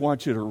I just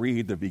want you to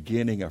read the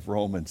beginning of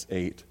Romans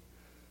 8.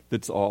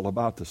 That's all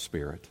about the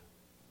Spirit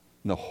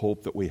and the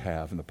hope that we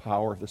have and the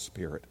power of the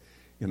Spirit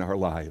in our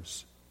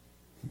lives.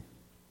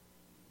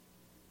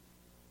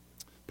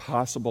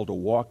 possible to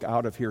walk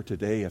out of here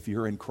today if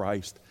you're in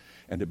Christ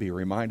and to be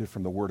reminded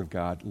from the Word of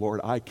God,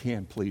 Lord, I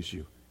can please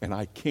you, and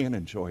I can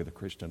enjoy the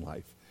Christian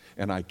life,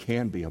 and I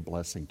can be a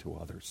blessing to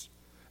others.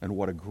 And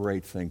what a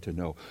great thing to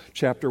know.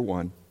 Chapter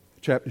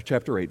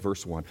 8,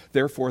 verse 1.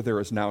 Therefore, there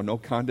is now no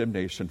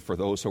condemnation for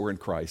those who are in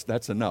Christ.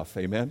 That's enough.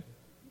 Amen?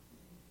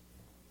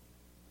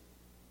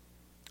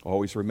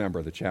 Always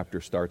remember, the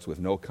chapter starts with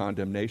no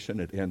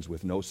condemnation. It ends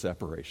with no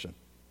separation.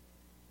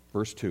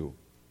 Verse 2.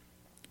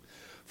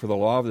 For the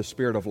law of the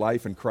Spirit of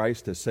life in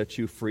Christ has set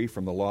you free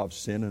from the law of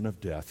sin and of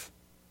death.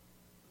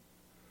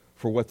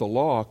 For what the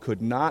law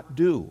could not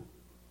do,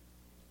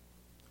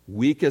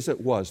 weak as it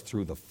was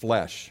through the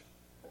flesh,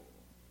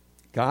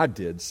 God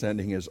did,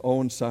 sending His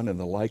own Son in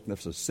the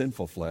likeness of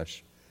sinful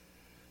flesh,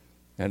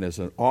 and as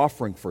an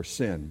offering for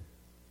sin,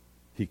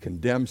 He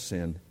condemned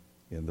sin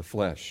in the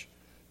flesh.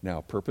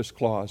 Now, purpose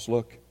clause,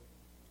 look,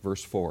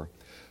 verse 4.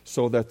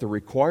 So that the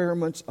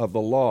requirements of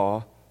the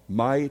law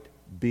might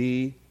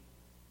be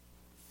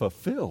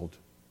fulfilled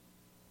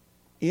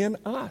in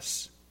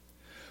us,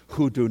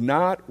 who do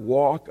not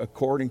walk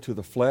according to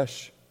the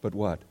flesh, but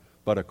what?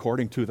 But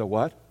according to the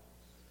what?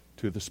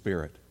 To the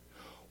Spirit.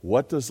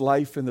 What does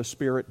life in the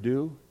Spirit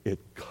do?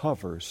 It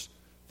covers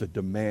the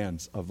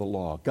demands of the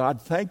law.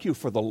 God, thank you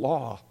for the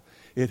law.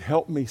 It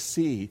helped me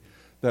see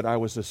that I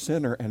was a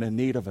sinner and in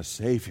need of a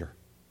Savior.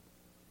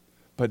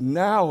 But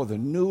now the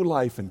new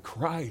life in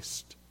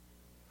Christ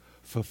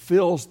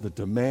fulfills the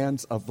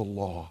demands of the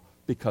law,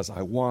 because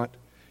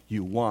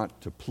you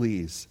want to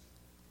please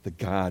the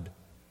God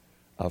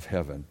of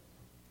heaven.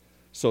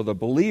 So the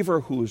believer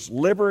whose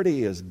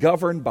liberty is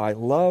governed by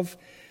love,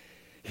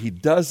 he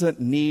doesn't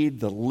need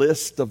the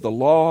list of the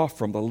law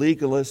from the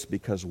legalist,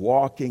 because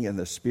walking in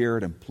the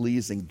Spirit and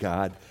pleasing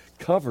God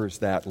covers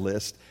that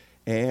list,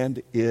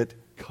 and it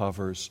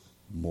covers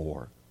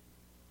more.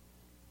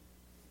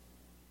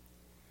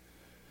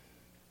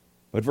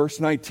 But verse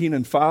 19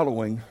 and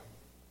following,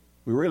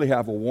 we really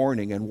have a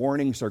warning, and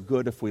warnings are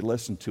good if we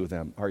listen to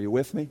them. Are you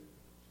with me?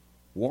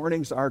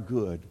 Warnings are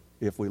good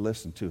if we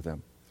listen to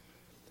them.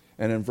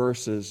 And in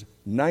verses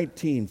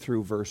 19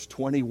 through verse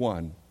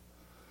 21,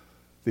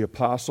 the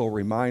apostle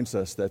reminds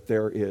us that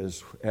there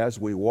is, as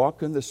we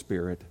walk in the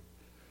Spirit,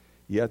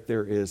 yet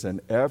there is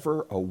an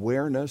ever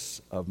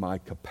awareness of my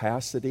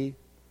capacity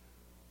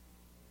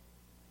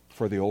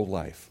for the old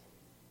life,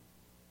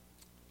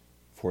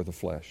 for the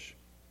flesh.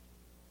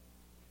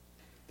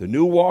 The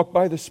new walk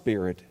by the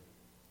Spirit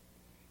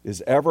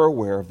is ever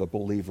aware of the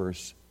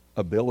believer's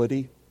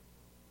ability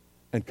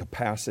and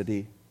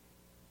capacity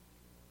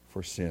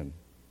for sin.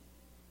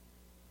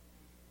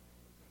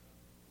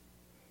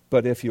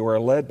 But if you are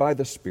led by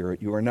the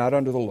Spirit, you are not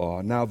under the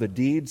law. Now the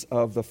deeds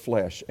of the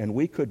flesh, and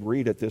we could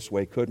read it this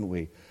way, couldn't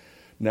we?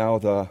 Now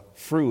the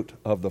fruit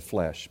of the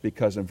flesh,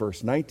 because in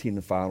verse 19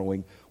 and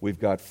following, we've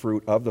got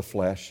fruit of the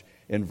flesh.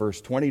 In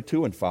verse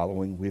 22 and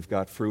following, we've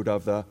got fruit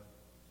of the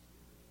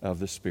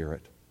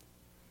Spirit.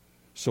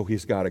 So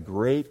he's got a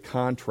great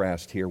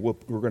contrast here. We're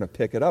going to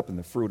pick it up in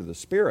the fruit of the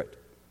Spirit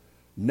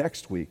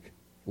next week,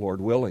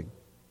 Lord willing.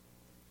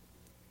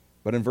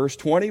 But in verse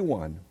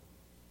 21,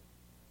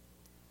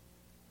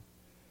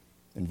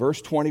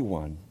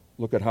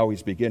 look at how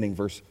he's beginning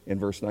in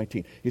verse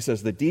 19. He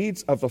says, the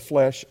deeds of the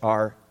flesh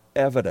are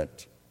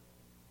evident.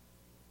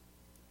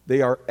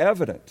 They are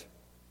evident.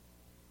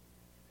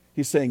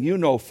 He's saying, you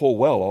know full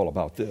well all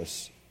about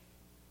this.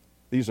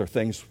 These are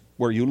things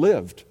where you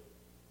lived.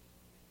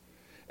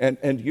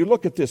 And you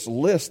look at this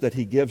list that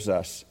he gives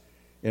us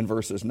in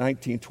verses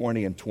 19,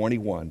 20, and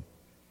 21.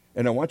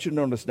 And I want you to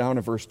notice down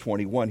in verse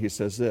 21, he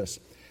says this,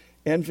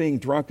 envying,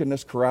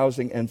 drunkenness,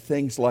 carousing, and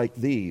things like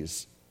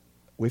these.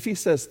 If he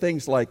says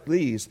things like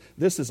these,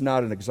 this is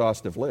not an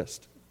exhaustive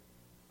list.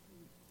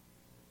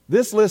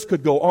 This list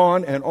could go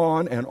on and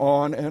on and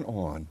on and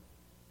on.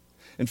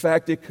 In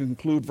fact, it could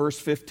include verse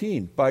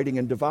 15, biting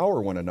and devour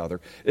one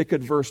another. It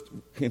could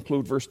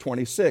include verse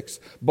 26,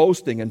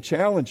 boasting and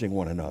challenging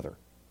one another.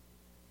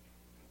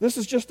 This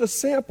is just a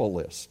sample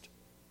list.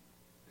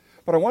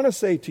 But I want to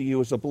say to you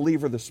as a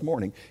believer this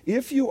morning,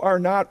 if you are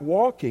not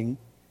walking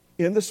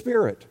in the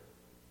Spirit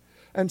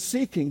and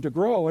seeking to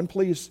grow and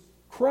please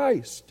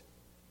Christ,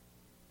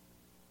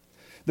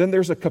 then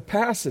there's a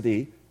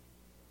capacity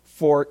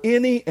for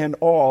any and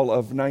all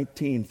of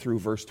 19 through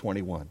verse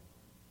 21.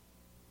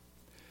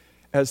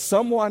 As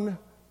someone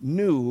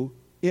new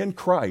in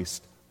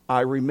Christ,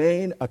 I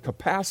remain a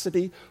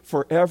capacity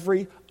for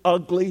every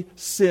ugly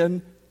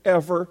sin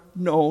ever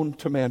known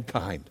to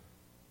mankind.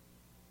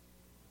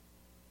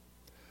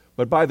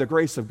 But by the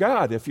grace of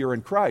God, if you're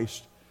in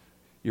Christ,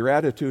 your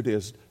attitude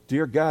is,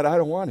 dear God, I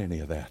don't want any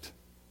of that,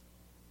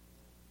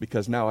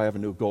 because now I have a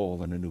new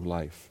goal and a new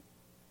life.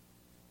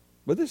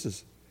 But this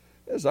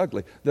is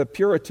ugly. The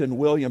Puritan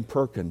William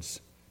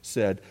Perkins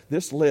said,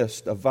 this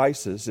list of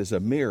vices is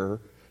a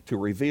mirror to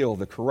reveal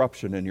the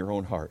corruption in your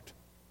own heart.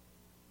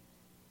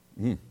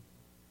 Yeah.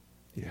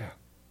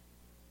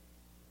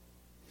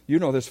 You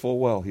know this full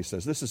well, he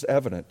says. This is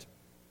evident.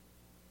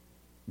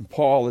 And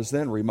Paul is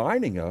then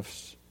reminding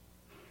us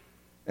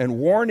and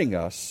warning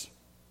us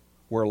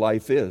where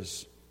life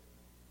is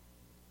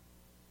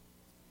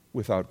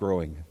without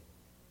growing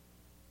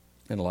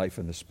in life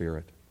in the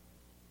Spirit.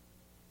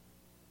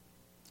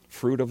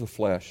 Fruit of the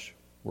flesh,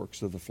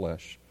 works of the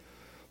flesh.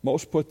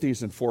 Most put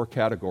these in 4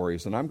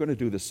 categories, and I'm going to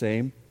do the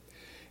same.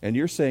 And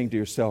you're saying to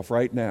yourself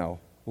right now,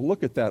 well,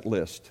 look at that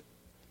list.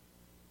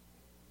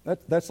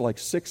 That's like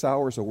 6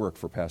 hours of work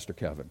for Pastor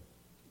Kevin.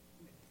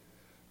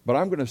 But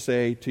I'm going to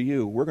say to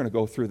you, we're going to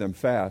go through them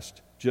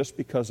fast just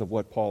because of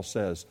what Paul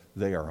says.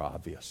 They are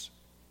obvious.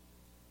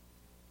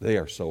 They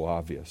are so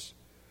obvious.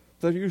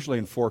 They're usually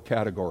in 4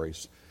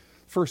 categories.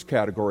 First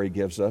category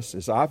gives us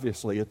is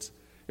obviously it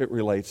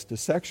relates to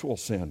sexual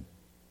sin,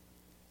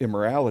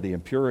 immorality,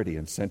 impurity,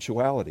 and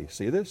sensuality.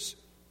 See this?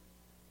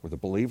 Or the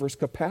believer's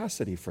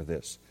capacity for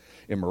this.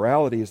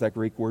 Immorality is that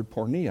Greek word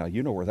porneia.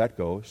 You know where that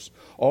goes.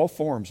 All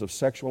forms of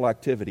sexual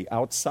activity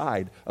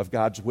outside of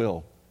God's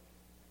will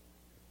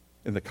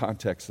in the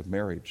context of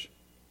marriage.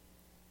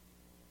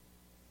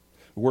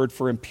 The word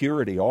for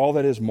impurity, all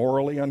that is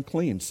morally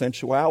unclean.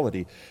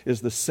 Sensuality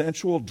is the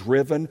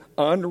sensual-driven,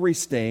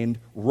 unrestrained,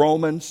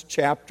 Romans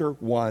chapter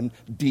 1,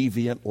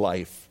 deviant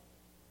life.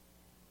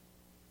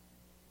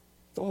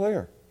 It's all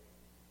there.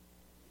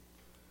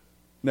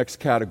 Next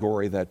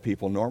category that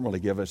people normally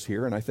give us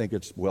here, and I think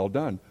it's well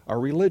done, are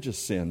religious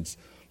sins.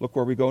 Look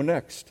where we go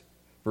next.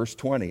 Verse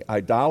 20,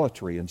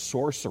 idolatry and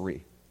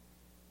sorcery.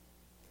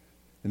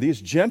 And these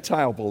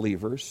Gentile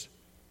believers,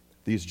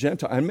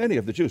 and many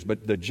of the Jews,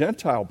 but the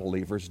Gentile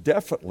believers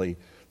definitely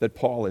that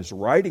Paul is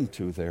writing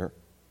to there,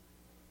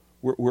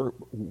 were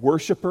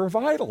worshiper of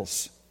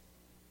idols.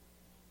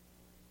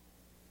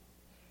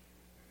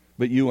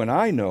 But you and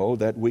I know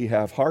that we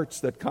have hearts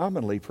that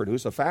commonly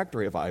produce a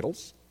factory of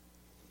idols,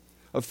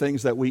 of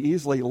things that we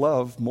easily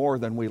love more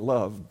than we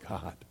love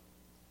God.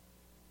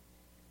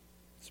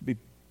 It's to be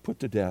put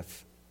to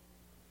death.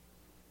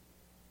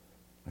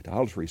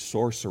 Idolatry,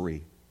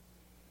 sorcery,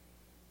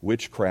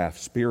 witchcraft,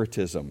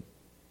 spiritism,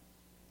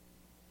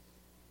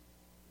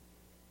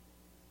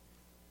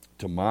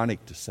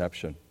 demonic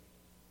deception,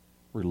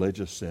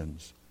 religious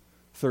sins.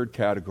 Third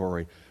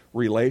category,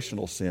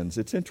 relational sins.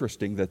 It's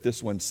interesting that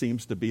this one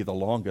seems to be the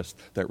longest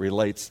that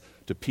relates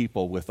to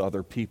people with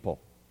other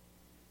people.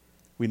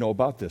 We know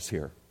about this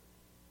here.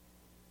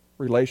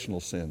 Relational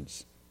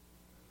sins,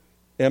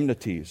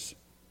 enmities,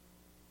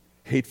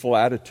 hateful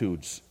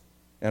attitudes,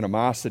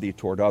 animosity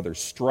toward others,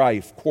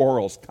 strife,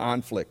 quarrels,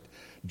 conflict,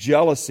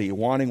 jealousy,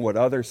 wanting what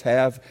others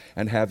have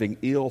and having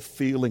ill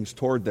feelings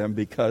toward them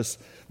because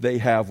they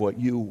have what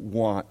you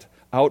want,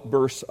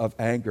 outbursts of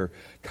anger,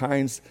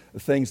 kinds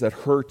of things that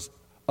hurt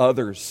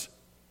others,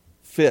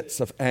 fits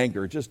of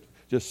anger, just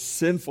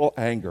sinful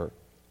anger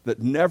that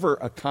never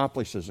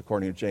accomplishes,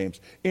 according to James,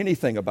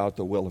 anything about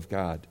the will of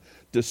God.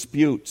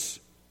 Disputes,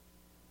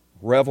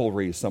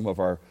 revelry, some of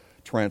our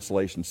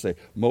translations say,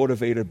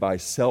 motivated by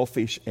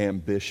selfish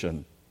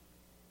ambition.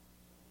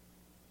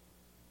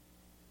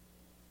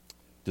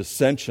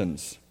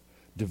 Dissensions,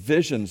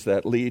 divisions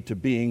that lead to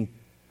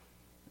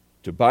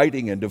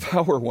biting and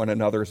devour one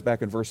another, is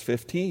back in verse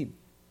 15.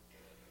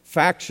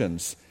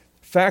 Factions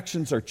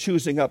are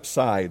choosing up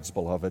sides,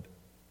 beloved.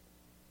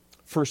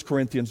 1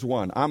 Corinthians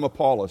 1, I'm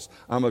Apollos,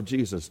 I'm of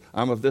Jesus,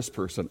 I'm of this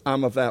person,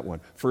 I'm of that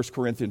one. 1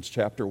 Corinthians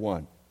chapter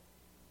 1.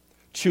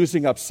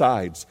 Choosing up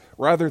sides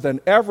rather than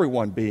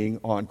everyone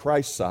being on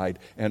Christ's side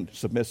and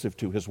submissive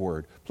to his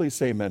word. Please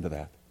say amen to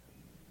that.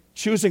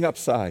 Choosing up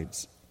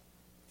sides,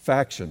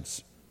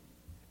 factions,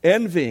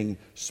 envying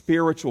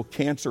spiritual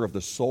cancer of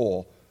the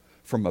soul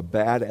from a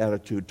bad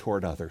attitude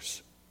toward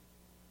others.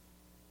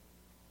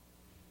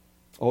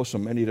 Oh, so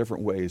many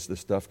different ways this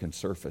stuff can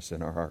surface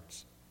in our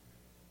hearts.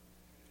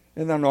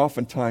 And then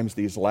oftentimes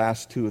these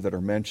last two that are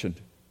mentioned,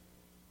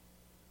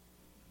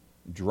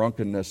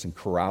 drunkenness and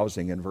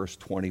carousing in verse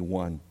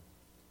 21,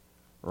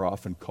 are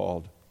often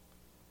called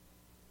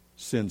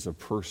sins of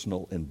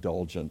personal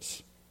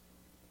indulgence.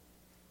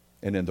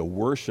 And in the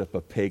worship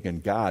of pagan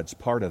gods,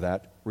 part of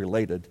that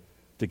related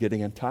to getting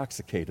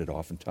intoxicated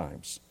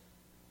oftentimes.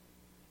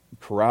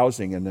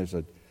 Carousing, and there's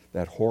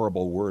that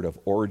horrible word of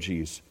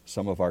orgies,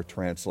 some of our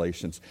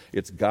translations.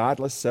 It's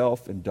godless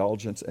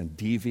self-indulgence and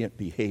deviant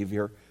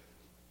behavior,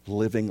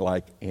 living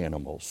like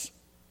animals.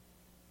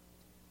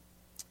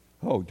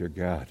 Oh, dear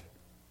God.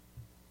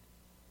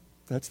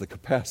 That's the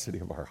capacity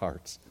of our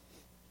hearts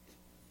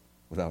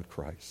without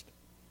Christ.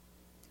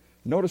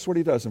 Notice what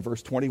he does in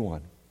verse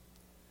 21.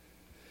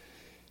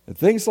 And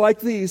things like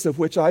these of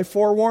which I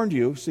forewarned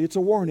you, see, it's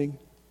a warning.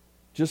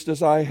 Just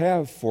as I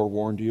have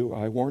forewarned you,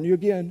 I warn you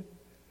again,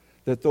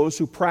 that those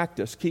who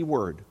practice, key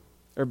word,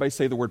 everybody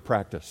say the word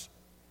practice.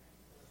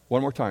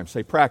 One more time,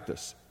 say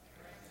practice.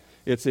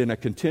 It's in a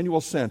continual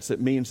sense.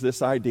 It means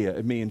this idea.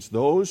 It means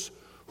those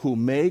who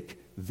make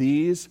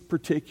these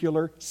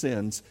particular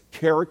sins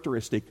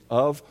characteristic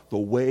of the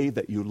way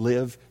that you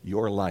live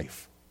your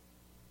life.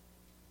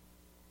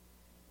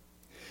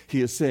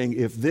 He is saying,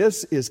 if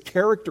this is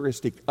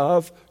characteristic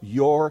of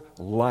your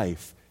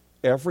life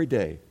every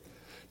day,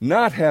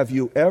 not have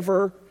you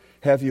ever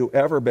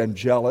been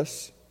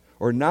jealous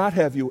or not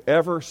have you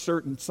ever,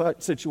 certain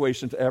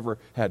situations ever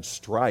had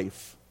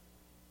strife.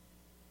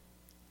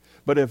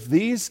 But if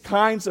these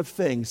kinds of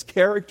things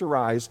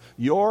characterize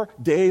your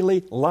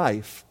daily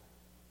life,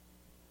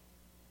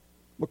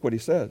 look what he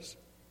says.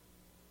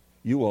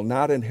 You will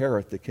not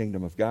inherit the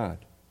kingdom of God.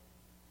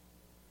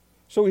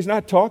 So he's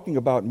not talking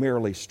about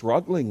merely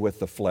struggling with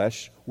the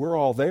flesh. We're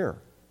all there.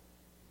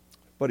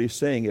 But he's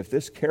saying if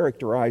this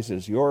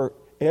characterizes your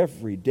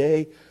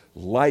everyday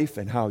life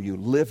and how you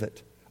live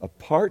it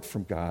apart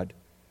from God,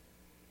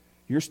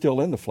 you're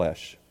still in the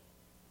flesh.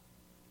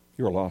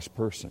 You're a lost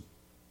person.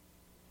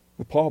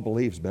 But Paul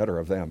believes better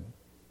of them.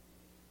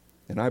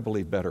 And I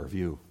believe better of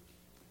you.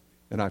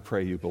 And I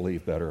pray you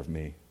believe better of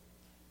me.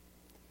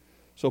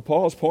 So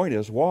Paul's point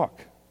is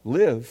walk,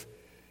 live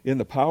in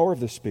the power of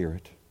the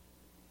Spirit,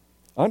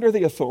 under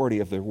the authority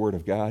of the Word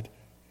of God,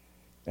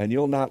 and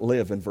you'll not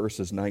live in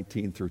verses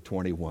 19 through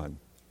 21.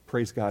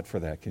 Praise God for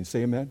that. Can you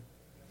say amen?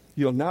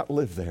 You'll not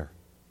live there.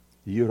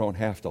 You don't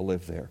have to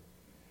live there.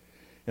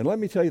 And let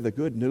me tell you the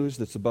good news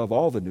that's above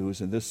all the news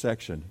in this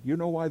section. You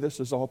know why this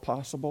is all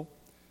possible?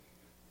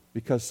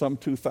 Because some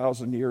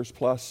 2,000 years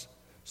plus,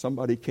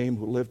 somebody came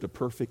who lived a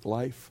perfect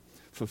life,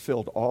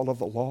 fulfilled all of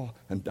the law,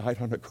 and died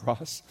on a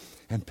cross,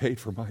 and paid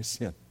for my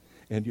sin.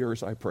 And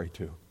yours, I pray,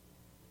 too.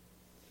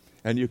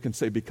 And you can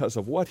say, because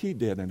of what he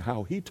did and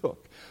how he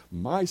took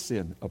my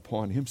sin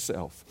upon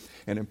himself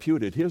and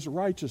imputed his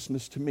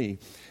righteousness to me,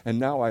 and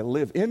now I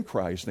live in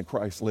Christ, and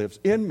Christ lives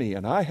in me,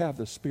 and I have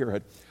the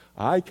Spirit,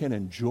 I can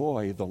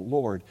enjoy the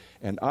Lord.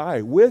 And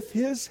I, with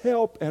his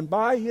help and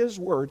by his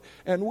word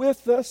and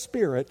with the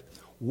Spirit,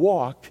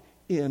 walk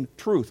in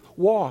truth.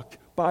 Walk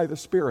by the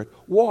Spirit.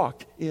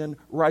 Walk in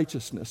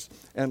righteousness.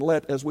 And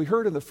let, as we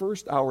heard in the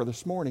first hour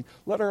this morning,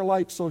 let our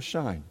light so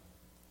shine.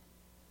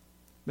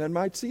 Men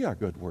might see our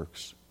good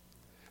works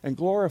and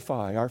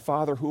glorify our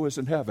Father who is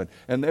in heaven.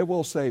 And they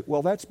will say,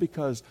 well, that's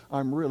because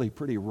I'm really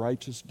pretty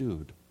righteous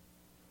dude.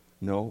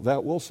 No,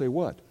 that will say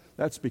what?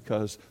 That's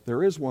because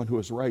there is one who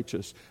is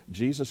righteous,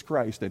 Jesus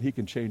Christ, and he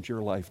can change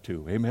your life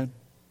too. Amen?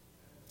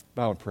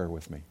 Bow in prayer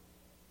with me.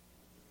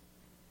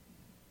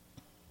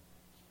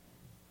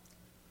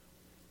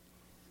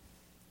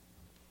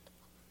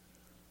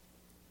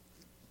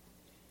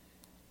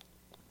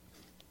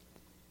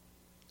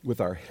 With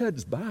our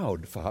heads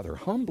bowed, Father,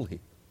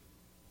 humbly,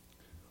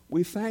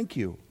 we thank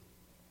you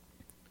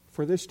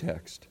for this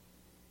text.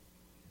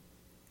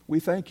 We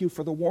thank you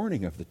for the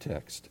warning of the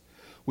text.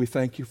 We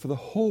thank you for the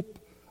hope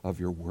of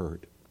your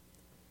word.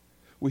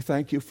 We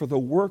thank you for the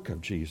work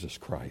of Jesus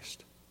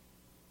Christ.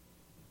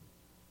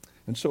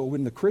 And so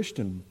in the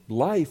Christian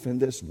life, in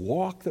this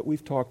walk that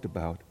we've talked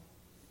about,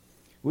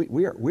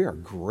 we are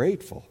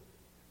grateful.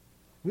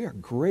 We are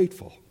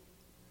grateful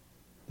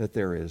that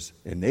there is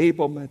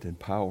enablement and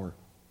power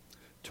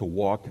to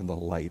walk in the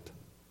light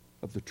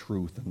of the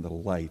truth and the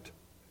light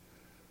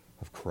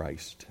of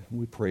Christ.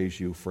 We praise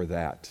you for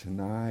that.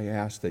 And I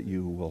ask that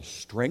you will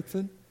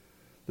strengthen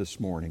this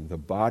morning the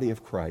body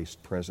of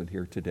Christ present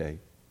here today.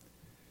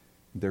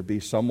 There be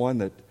someone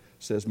that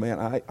says,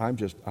 man,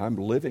 I'm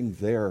living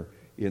there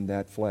in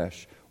that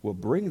flesh. Well,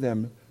 bring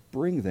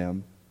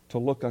them to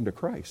look unto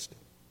Christ.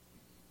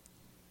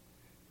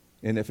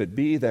 And if it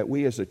be that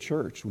we as a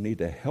church, we need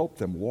to help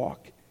them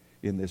walk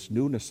in this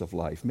newness of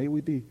life, may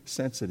we be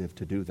sensitive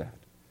to do that.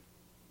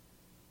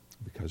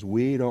 Because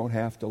we don't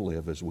have to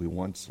live as we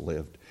once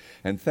lived.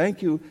 And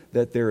thank you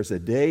that there is a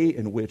day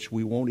in which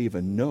we won't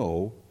even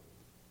know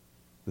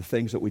the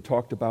things that we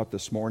talked about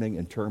this morning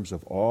in terms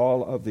of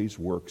all of these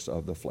works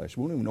of the flesh.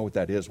 We won't even know what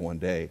that is one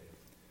day.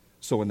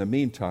 So in the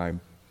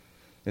meantime,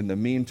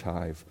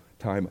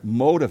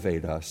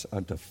 motivate us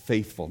unto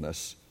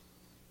faithfulness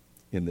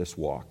in this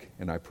walk.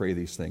 And I pray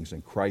these things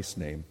in Christ's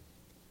name.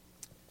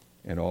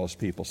 And all his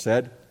people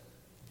said,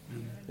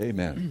 Amen.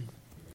 Amen.